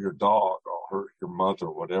hurt your dog, I'll hurt your mother,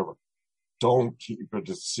 whatever, don't keep it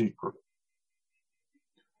a secret.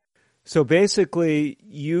 So basically,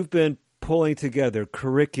 you've been pulling together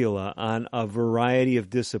curricula on a variety of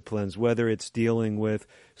disciplines, whether it's dealing with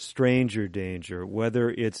stranger danger, whether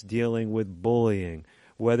it's dealing with bullying,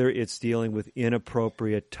 whether it's dealing with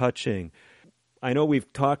inappropriate touching. I know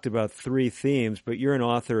we've talked about 3 themes, but you're an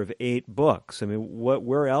author of 8 books. I mean,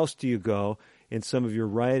 where else do you go in some of your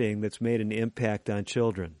writing that's made an impact on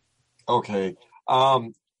children? Okay.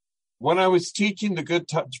 When I was teaching the good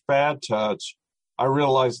touch, bad touch, I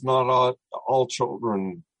realized not all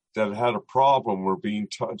children that had a problem were being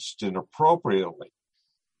touched inappropriately.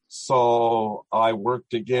 So I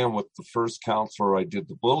worked again with the first counselor I did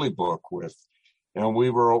the bully book with, and we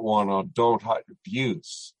wrote one on don't hide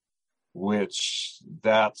abuse, which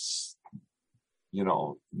that's,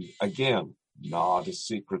 again, not a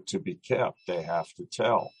secret to be kept. They have to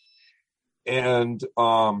tell. And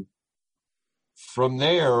from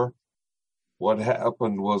there, what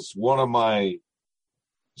happened was one of my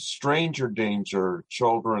stranger danger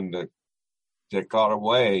children that got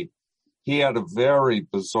away, he had a very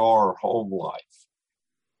bizarre home life.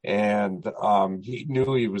 And he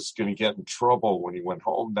knew he was going to get in trouble when he went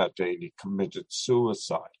home that day, and he committed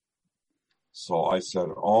suicide. So I said,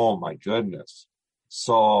 oh my goodness.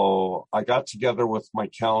 So I got together with my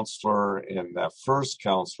counselor and that first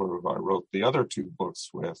counselor who I wrote the other 2 books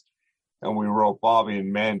with, and we wrote Bobby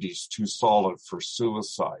and Mandy's Too Solid for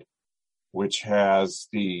Suicide, which has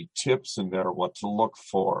the tips in there, what to look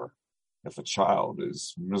for if a child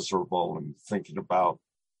is miserable and thinking about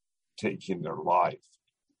taking their life.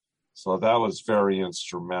 So that was very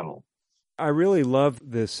instrumental. I really love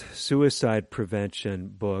this suicide prevention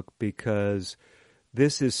book because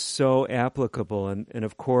this is so applicable. And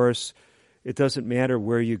of course, it doesn't matter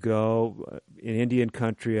where you go. In Indian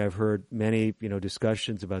country, I've heard many,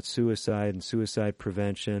 discussions about suicide and suicide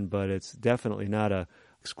prevention, but it's definitely not a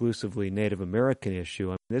exclusively Native American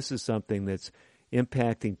issue. This is something that's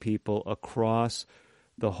impacting people across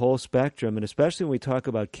the whole spectrum. And especially when we talk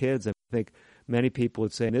about kids, I think many people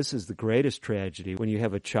would say this is the greatest tragedy when you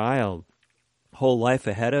have a child, whole life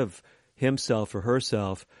ahead of himself or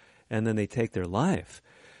herself, and then they take their life.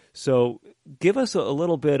 So give us a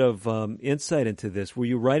little bit of insight into this. Were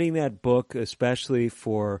you writing that book especially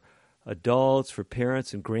for adults, for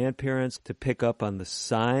parents and grandparents to pick up on the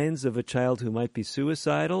signs of a child who might be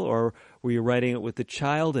suicidal, or were you writing it with the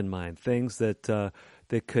child in mind, things that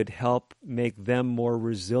that could help make them more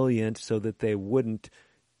resilient so that they wouldn't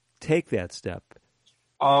take that step?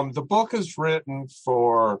 The book is written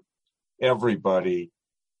for everybody,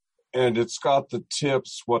 and it's got the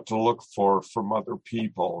tips what to look for from other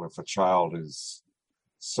people if a child is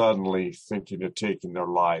suddenly thinking of taking their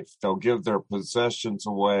life. They'll give their possessions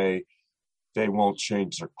away. They won't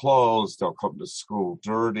change their clothes. They'll come to school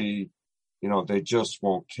dirty. They just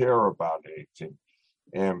won't care about anything.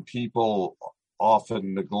 And people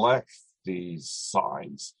often neglect these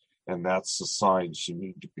signs, and that's the signs you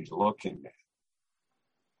need to be looking at.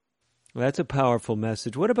 Well, that's a powerful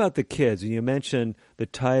message. What about the kids? You mentioned the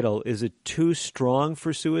title. Is it Too Strong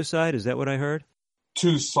for Suicide? Is that what I heard?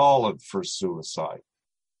 Too Solid for Suicide.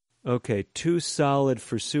 Okay, Too Solid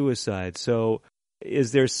for Suicide. So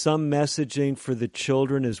is there some messaging for the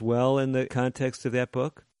children as well in the context of that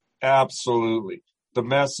book? Absolutely. The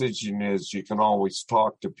messaging is you can always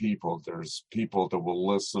talk to people. There's people that will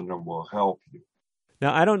listen and will help you.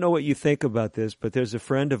 Now, I don't know what you think about this, but there's a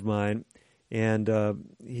friend of mine, and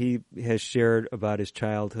he has shared about his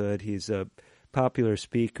childhood. He's a popular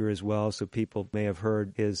speaker as well, so people may have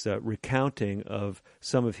heard his recounting of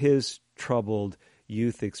some of his troubled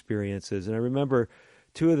youth experiences. And I remember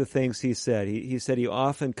two of the things he said. He said he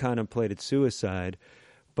often contemplated suicide,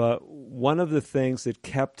 but one of the things that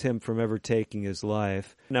kept him from ever taking his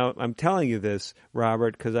life. Now, I'm telling you this,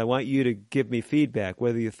 Robert, because I want you to give me feedback,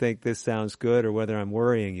 whether you think this sounds good or whether I'm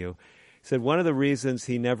worrying you. He said one of the reasons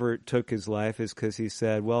he never took his life is because he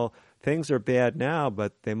said, well, things are bad now,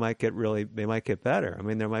 but they might get better. I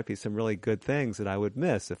mean, there might be some really good things that I would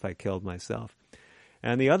miss if I killed myself.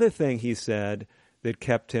 And the other thing he said that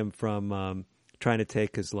kept him from trying to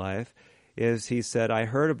take his life is he said, I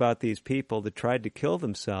heard about these people that tried to kill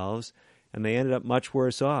themselves, and they ended up much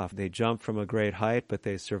worse off. They jumped from a great height, but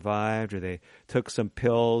they survived, or they took some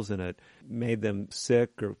pills, and it made them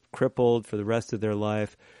sick or crippled for the rest of their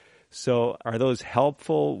life. So are those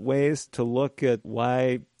helpful ways to look at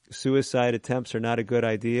why suicide attempts are not a good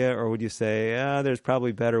idea, or would you say, there's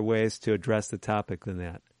probably better ways to address the topic than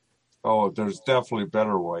that? Oh, there's definitely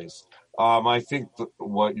better ways. I think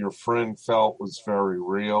what your friend felt was very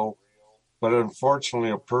real. But unfortunately,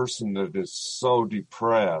 a person that is so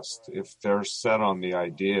depressed, if they're set on the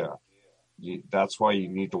idea, that's why you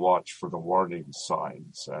need to watch for the warning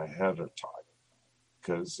signs ahead of time.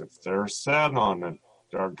 Because if they're set on it,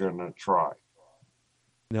 they're going to try.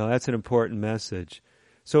 No, that's an important message.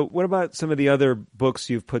 So what about some of the other books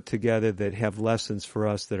you've put together that have lessons for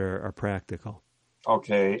us that are practical?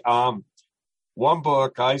 Okay. One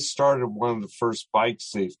book, I started one of the first bike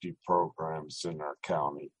safety programs in our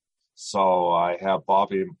county. So I have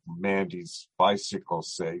Bobby and Mandy's Bicycle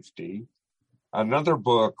Safety. Another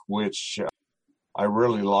book which I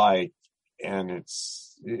really like, and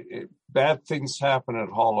bad things happen at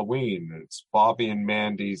Halloween. It's Bobby and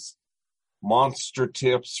Mandy's Monster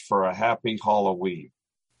Tips for a Happy Halloween.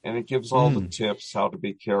 And it gives all the tips how to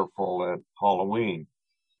be careful at Halloween.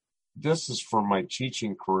 This is for my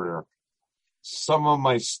teaching career. Some of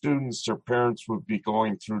my students, their parents would be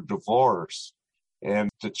going through divorce.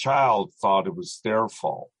 And the child thought it was their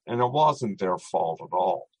fault, and it wasn't their fault at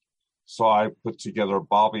all. So I put together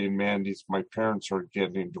Bobby and Mandy's My Parents Are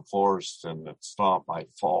Getting Divorced, and It's Not My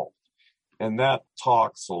Fault. And that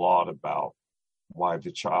talks a lot about why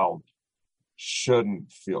the child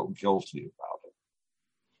shouldn't feel guilty about it.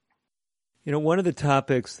 You know, one of the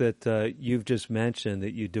topics that you've just mentioned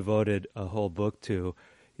that you devoted a whole book to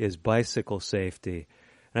is bicycle safety.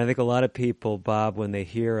 And I think a lot of people, Bob, when they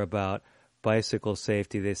hear about bicycle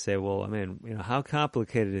safety, they say, well, I mean, how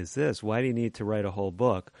complicated is this? Why do you need to write a whole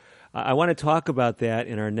book? I want to talk about that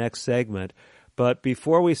in our next segment. But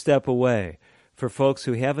before we step away, for folks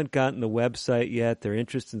who haven't gotten the website yet, they're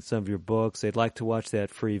interested in some of your books, they'd like to watch that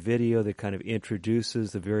free video that kind of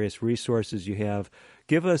introduces the various resources you have.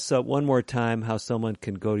 Give us one more time how someone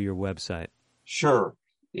can go to your website. Sure.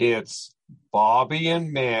 It's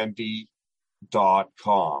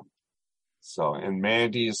bobbyandmandy.com. So, and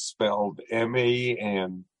Mandy is spelled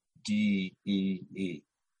Mandee.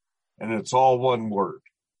 And it's all one word.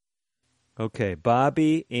 Okay,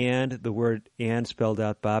 Bobby and the word and spelled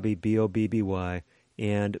out, Bobby, B-O-B-B-Y,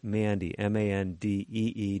 and Mandy,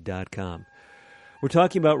 M-A-N-D-E-E.com. We're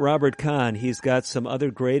talking about Robert Kahn. He's got some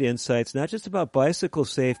other great insights, not just about bicycle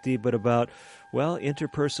safety, but about, well,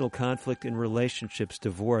 interpersonal conflict in relationships,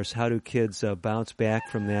 divorce. How do kids bounce back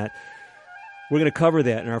from that? We're going to cover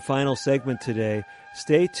that in our final segment today.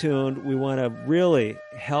 Stay tuned. We want to really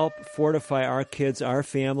help fortify our kids, our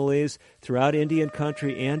families throughout Indian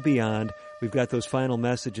country and beyond. We've got those final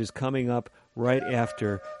messages coming up right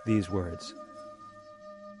after these words.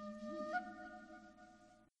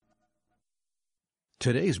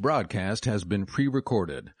 Today's broadcast has been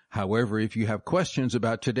pre-recorded. However, if you have questions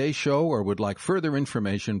about today's show or would like further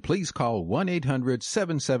information, please call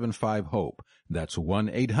 1-800-775-HOPE. That's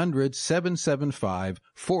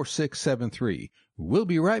 1-800-775-4673. We'll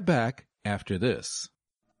be right back after this.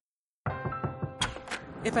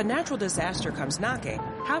 If a natural disaster comes knocking,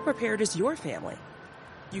 how prepared is your family?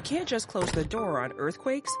 You can't just close the door on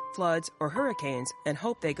earthquakes, floods, or hurricanes and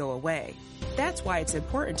hope they go away. That's why it's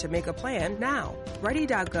important to make a plan now.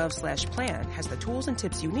 Ready.gov/plan has the tools and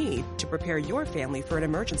tips you need to prepare your family for an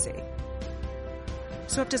emergency.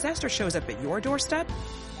 So if disaster shows up at your doorstep,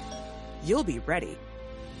 you'll be ready.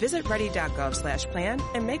 Visit ready.gov/plan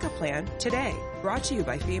and make a plan today. Brought to you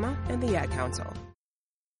by FEMA and the Ad Council.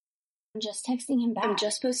 I'm just texting him back. I'm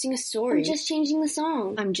just posting a story. I'm just changing the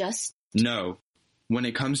song. No. When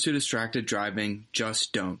it comes to distracted driving,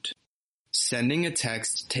 just don't. Sending a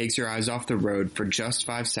text takes your eyes off the road for just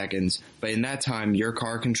 5 seconds, but in that time, your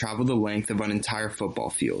car can travel the length of an entire football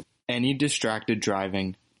field. Any distracted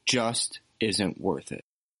driving just isn't worth it.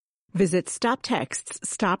 Visit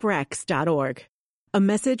StopTextsStopWrecks.org. A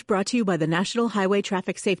message brought to you by the National Highway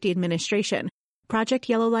Traffic Safety Administration, Project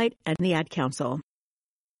Yellow Light, and the Ad Council.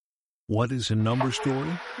 What is a number story?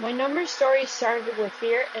 My number story started with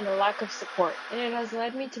fear and a lack of support, and it has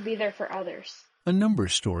led me to be there for others. A number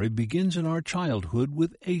story begins in our childhood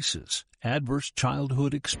with ACEs, adverse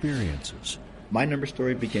childhood experiences. My number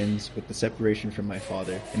story begins with the separation from my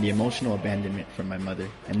father and the emotional abandonment from my mother,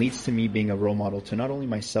 and leads to me being a role model to not only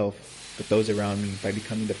myself, but those around me by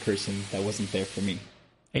becoming the person that wasn't there for me.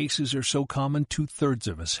 ACEs are so common, 2/3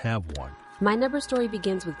 of us have one. My number story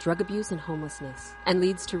begins with drug abuse and homelessness, and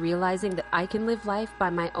leads to realizing that I can live life by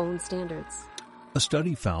my own standards. A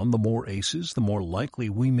study found the more ACEs, the more likely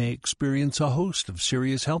we may experience a host of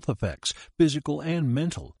serious health effects, physical and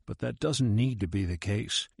mental, but that doesn't need to be the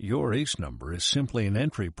case. Your ACE number is simply an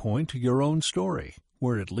entry point to your own story.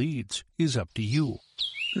 Where it leads is up to you.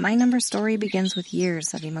 My number story begins with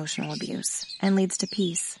years of emotional abuse and leads to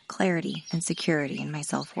peace, clarity, and security in my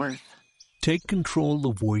self-worth. Take control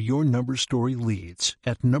of where your number story leads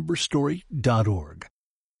at numberstory.org.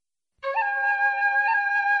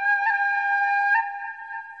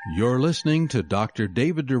 You're listening to Dr.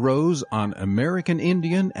 David DeRose on American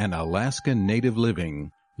Indian and Alaska Native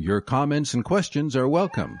Living. Your comments and questions are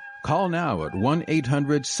welcome. Call now at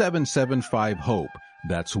 1-800-775-HOPE.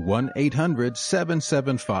 That's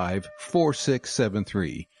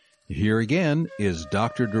 1-800-775-4673. Here again is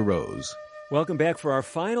Dr. DeRose. Welcome back for our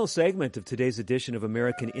final segment of today's edition of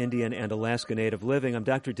American Indian and Alaska Native Living. I'm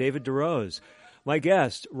Dr. David DeRose. My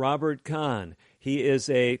guest, Robert Kahn. He is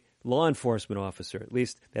a law enforcement officer, at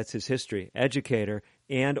least that's his history, educator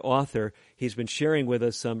and author. He's been sharing with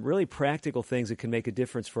us some really practical things that can make a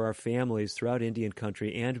difference for our families throughout Indian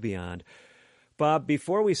country and beyond. Bob,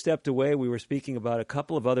 before we stepped away, we were speaking about a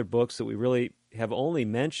couple of other books that we really have only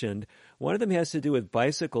mentioned. One of them has to do with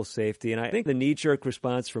bicycle safety, and I think the knee-jerk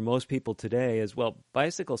response for most people today is, well,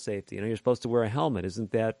 bicycle safety, you're supposed to wear a helmet. Isn't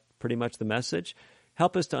that pretty much the message?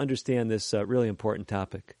 Help us to understand this really important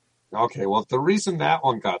topic. Okay, well, the reason that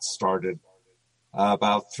one got started,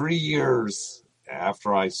 about 3 years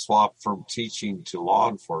after I swapped from teaching to law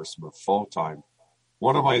enforcement full-time,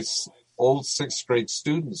 one of my old sixth grade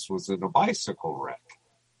students was in a bicycle wreck.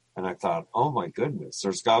 And I thought, oh my goodness,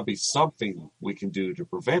 there's got to be something we can do to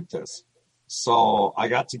prevent this. So I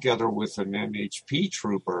got together with an NHP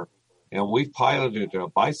trooper, and we piloted a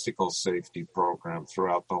bicycle safety program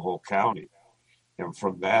throughout the whole county. And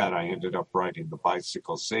from that, I ended up writing the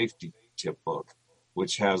bicycle safety tip book,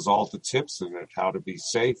 which has all the tips in it, how to be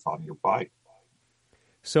safe on your bike.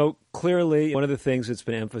 So clearly, one of the things that's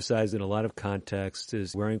been emphasized in a lot of contexts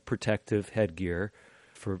is wearing protective headgear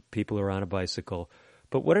for people who are on a bicycle.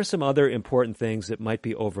 But what are some other important things that might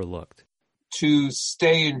be overlooked? To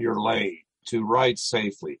stay in your lane, to ride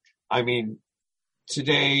safely. I mean,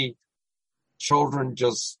 today, children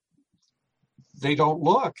just, they don't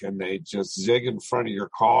look, and they just zig in front of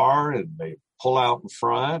your car, and they pull out in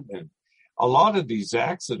front. And a lot of these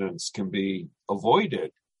accidents can be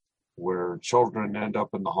avoided, where children end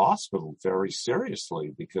up in the hospital very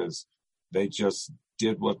seriously because they just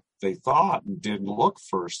did what they thought and didn't look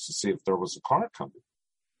first to see if there was a car coming.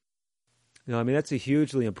 No, I mean, that's a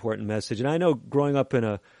hugely important message. And I know growing up in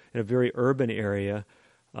a very urban area,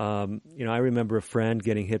 I remember a friend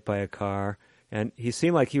getting hit by a car, and he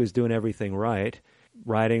seemed like he was doing everything right,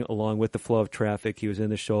 riding along with the flow of traffic. He was in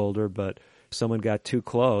the shoulder, but someone got too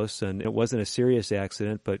close, and it wasn't a serious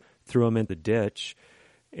accident, but threw him in the ditch.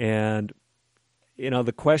 And,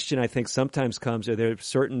 the question I think sometimes comes, are there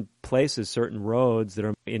certain places, certain roads that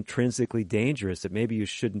are intrinsically dangerous that maybe you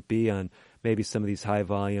shouldn't be on maybe some of these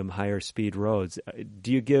high-volume, higher-speed roads?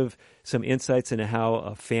 Do you give some insights into how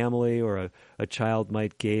a family or a child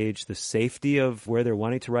might gauge the safety of where they're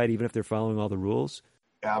wanting to ride, even if they're following all the rules?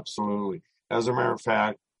 Absolutely. As a matter of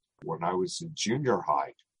fact, when I was in junior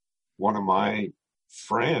high, one of my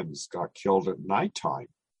friends got killed at nighttime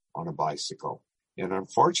on a bicycle. And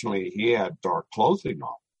unfortunately, he had dark clothing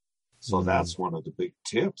on. So that's one of the big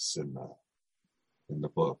tips in the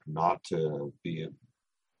book, not to be in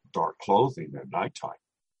dark clothing at nighttime.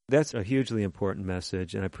 That's a hugely important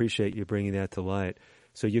message, and I appreciate you bringing that to light.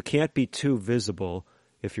 So you can't be too visible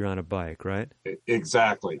if you're on a bike, right?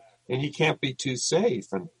 Exactly. And you can't be too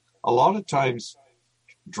safe. And a lot of times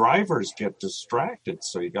drivers get distracted,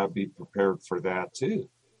 so you got to be prepared for that too.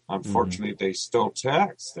 Unfortunately, they still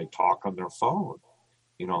text, they talk on their phone,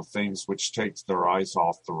 things which takes their eyes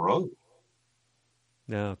off the road.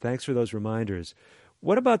 No, thanks for those reminders.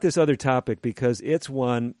 What about this other topic? Because it's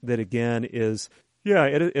one that, again,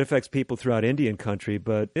 it affects people throughout Indian country,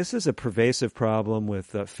 but this is a pervasive problem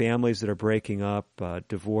with families that are breaking up,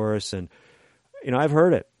 divorce, and, I've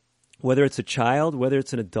heard it. Whether it's a child, whether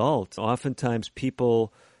it's an adult, oftentimes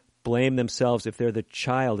people blame themselves if they're the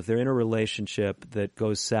child, if they're in a relationship that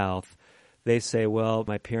goes south. They say, well,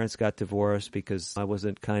 my parents got divorced because I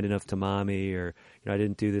wasn't kind enough to mommy, or I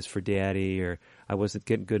didn't do this for daddy, or I wasn't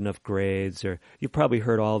getting good enough grades, or you've probably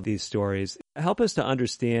heard all of these stories. Help us to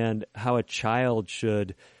understand how a child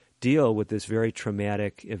should deal with this very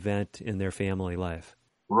traumatic event in their family life.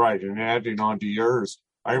 Right, and adding on to yours,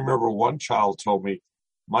 I remember one child told me,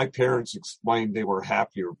 my parents explained they were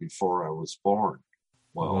happier before I was born.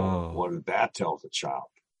 Well, What did that tell the child?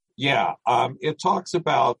 Yeah, it talks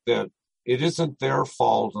about that it isn't their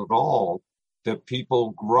fault at all that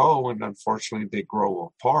people grow, and unfortunately they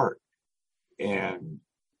grow apart. And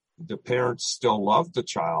the parents still love the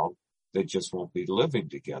child, they just won't be living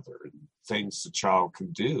together, and things the child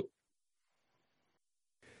can do.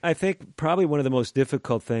 I think probably one of the most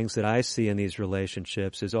difficult things that I see in these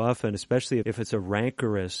relationships is often, especially if it's a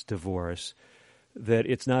rancorous divorce, that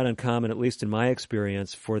it's not uncommon, at least in my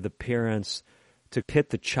experience, for the parents to pit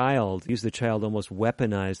the child, use the child, almost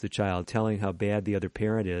weaponize the child, telling how bad the other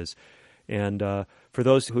parent is. And for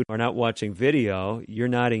those who are not watching video, you're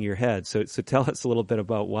nodding your head. So tell us a little bit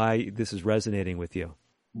about why this is resonating with you.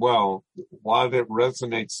 Well, why it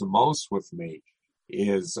resonates the most with me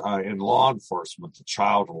is in law enforcement, the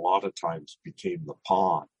child a lot of times became the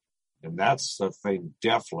pawn. And that's the thing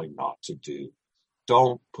definitely not to do.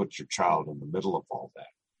 Don't put your child in the middle of all that.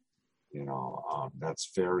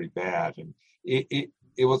 That's very bad. And it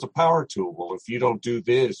was a power tool. Well, if you don't do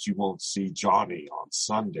this, you won't see Johnny on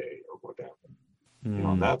Sunday or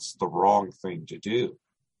whatever. That's the wrong thing to do.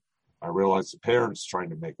 I realize the parents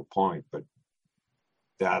trying to make a point, but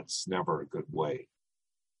that's never a good way.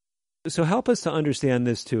 So help us to understand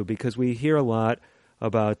this too, because we hear a lot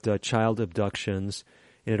about child abductions,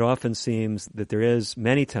 and it often seems that there is,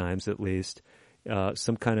 many times at least,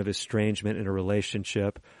 some kind of estrangement in a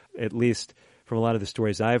relationship, at least from a lot of the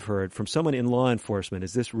stories I've heard from someone in law enforcement.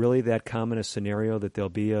 Is this really that common a scenario that there'll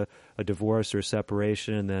be a divorce or a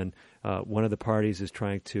separation, and then one of the parties is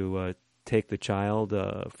trying to take the child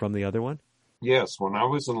from the other one? Yes. When I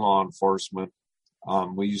was in law enforcement,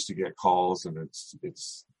 we used to get calls, and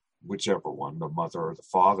it's whichever one, the mother or the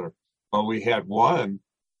father. But we had one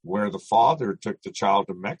where the father took the child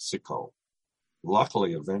to Mexico.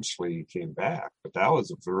 Luckily, eventually he came back, but that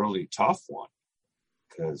was a really tough one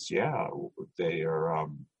because, they are,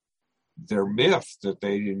 they're miffed that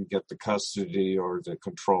they didn't get the custody or the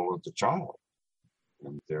control of the child,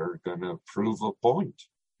 and they're going to prove a point.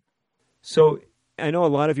 So I know a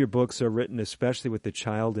lot of your books are written especially with the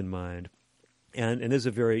child in mind, and it is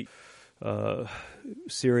a very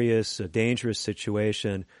serious, dangerous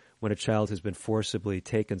situation when a child has been forcibly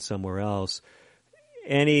taken somewhere else.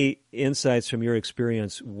 Any insights from your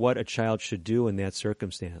experience what a child should do in that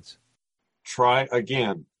circumstance?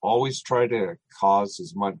 Always try to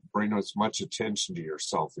bring as much attention to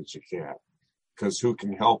yourself as you can, because who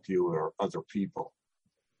can help you are other people.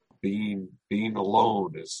 Being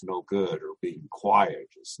alone is no good, or being quiet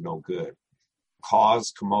is no good.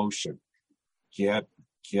 Cause commotion. get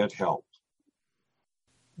help.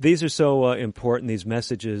 These are so important, these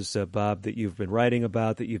messages, Bob, that you've been writing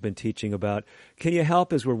about, that you've been teaching about. Can you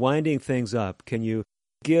help as we're winding things up? Can you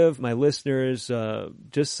give my listeners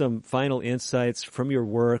just some final insights from your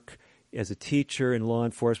work as a teacher in law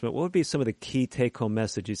enforcement? What would be some of the key take-home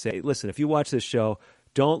messages? Say, listen, if you watch this show,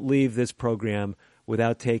 don't leave this program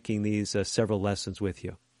without taking these several lessons with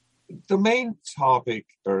you. The main topic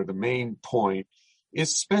or the main point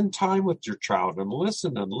is spend time with your child and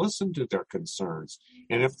listen to their concerns.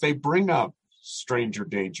 And if they bring up stranger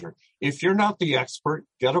danger, if you're not the expert,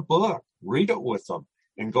 get a book, read it with them,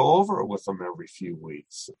 and go over it with them every few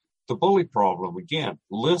weeks. The bully problem, again,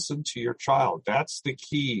 listen to your child. That's the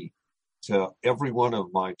key to every one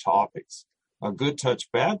of my topics. A good touch,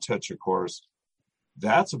 bad touch, of course,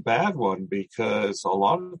 that's a bad one because a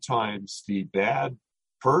lot of times the bad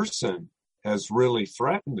person has really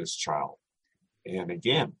threatened this child. And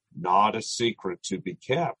again, not a secret to be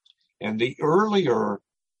kept. And the earlier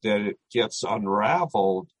that it gets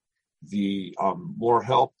unraveled, the more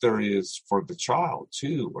help there is for the child,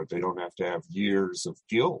 too, where they don't have to have years of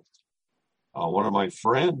guilt. One of my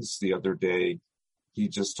friends the other day, he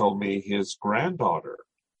just told me his granddaughter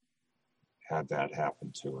had that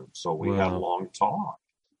happen to him. So we had a long talk.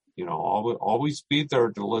 You know, always be there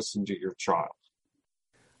to listen to your child.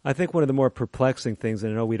 I think one of the more perplexing things,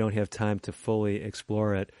 and I know we don't have time to fully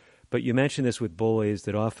explore it, but you mentioned this with bullies,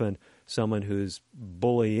 that often someone who's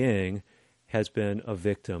bullying has been a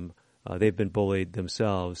victim. They've been bullied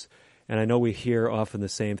themselves. And I know we hear often the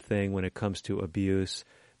same thing when it comes to abuse,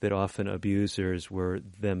 that often abusers were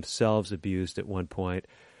themselves abused at one point.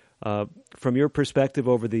 From your perspective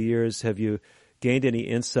over the years, have you gained any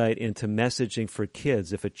insight into messaging for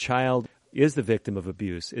kids? If a child is the victim of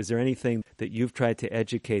abuse, is there anything that you've tried to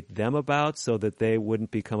educate them about so that they wouldn't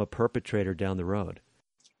become a perpetrator down the road?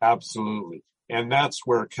 Absolutely. And that's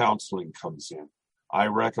where counseling comes in. I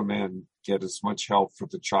recommend get as much help for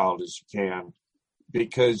the child as you can,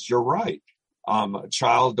 because you're right. A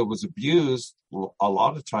child that was abused a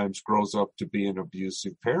lot of times grows up to be an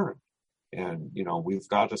abusive parent. And, you know, we've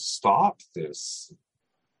got to stop this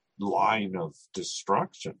line of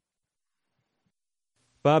destruction.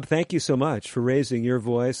 Bob, thank you so much for raising your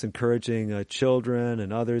voice, encouraging children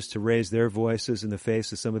and others to raise their voices in the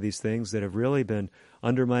face of some of these things that have really been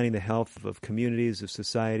undermining the health of communities, of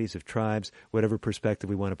societies, of tribes, whatever perspective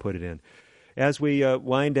we want to put it in. As we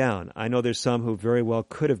wind down, I know there's some who very well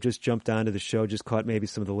could have just jumped onto the show, just caught maybe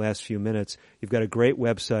some of the last few minutes. You've got a great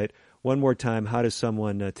website. One more time, how does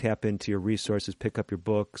someone tap into your resources, pick up your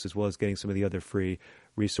books, as well as getting some of the other free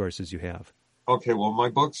resources you have? Okay, well, my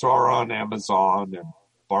books are on Amazon and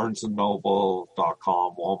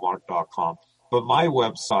BarnesandNoble.com, Walmart.com. But my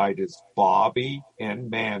website is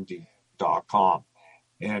BobbyandMandy.com.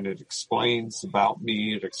 And it explains about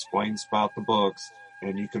me, it explains about the books,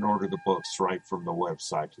 and you can order the books right from the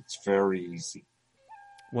website. It's very easy.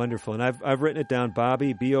 Wonderful. And I've written it down,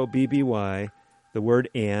 Bobby, B-O-B-B-Y, the word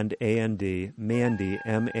and, A-N-D, Mandy,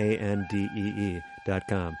 M-A-N-D-E-E.com.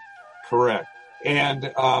 Correct.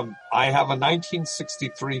 And I have a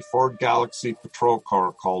 1963 Ford Galaxy patrol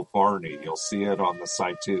car called Barney. You'll see it on the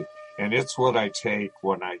site, too. And it's what I take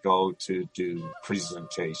when I go to do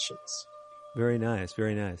presentations. Very nice,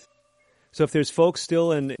 very nice. So if there's folks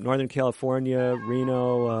still in Northern California,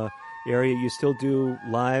 Reno area, you still do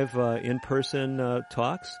live in-person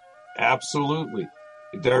talks? Absolutely.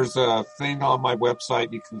 There's a thing on my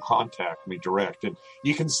website. You can contact me direct. And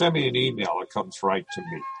you can send me an email. It comes right to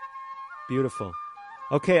me. Beautiful.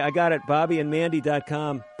 Okay, I got it.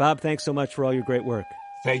 BobbyandMandy.com. Bob, thanks so much for all your great work.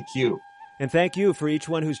 Thank you. And thank you for each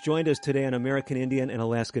one who's joined us today on American Indian and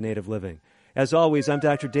Alaska Native Living. As always, I'm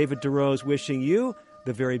Dr. David DeRose, wishing you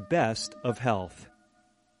the very best of health.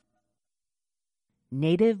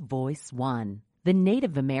 Native Voice One, the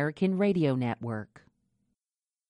Native American Radio Network.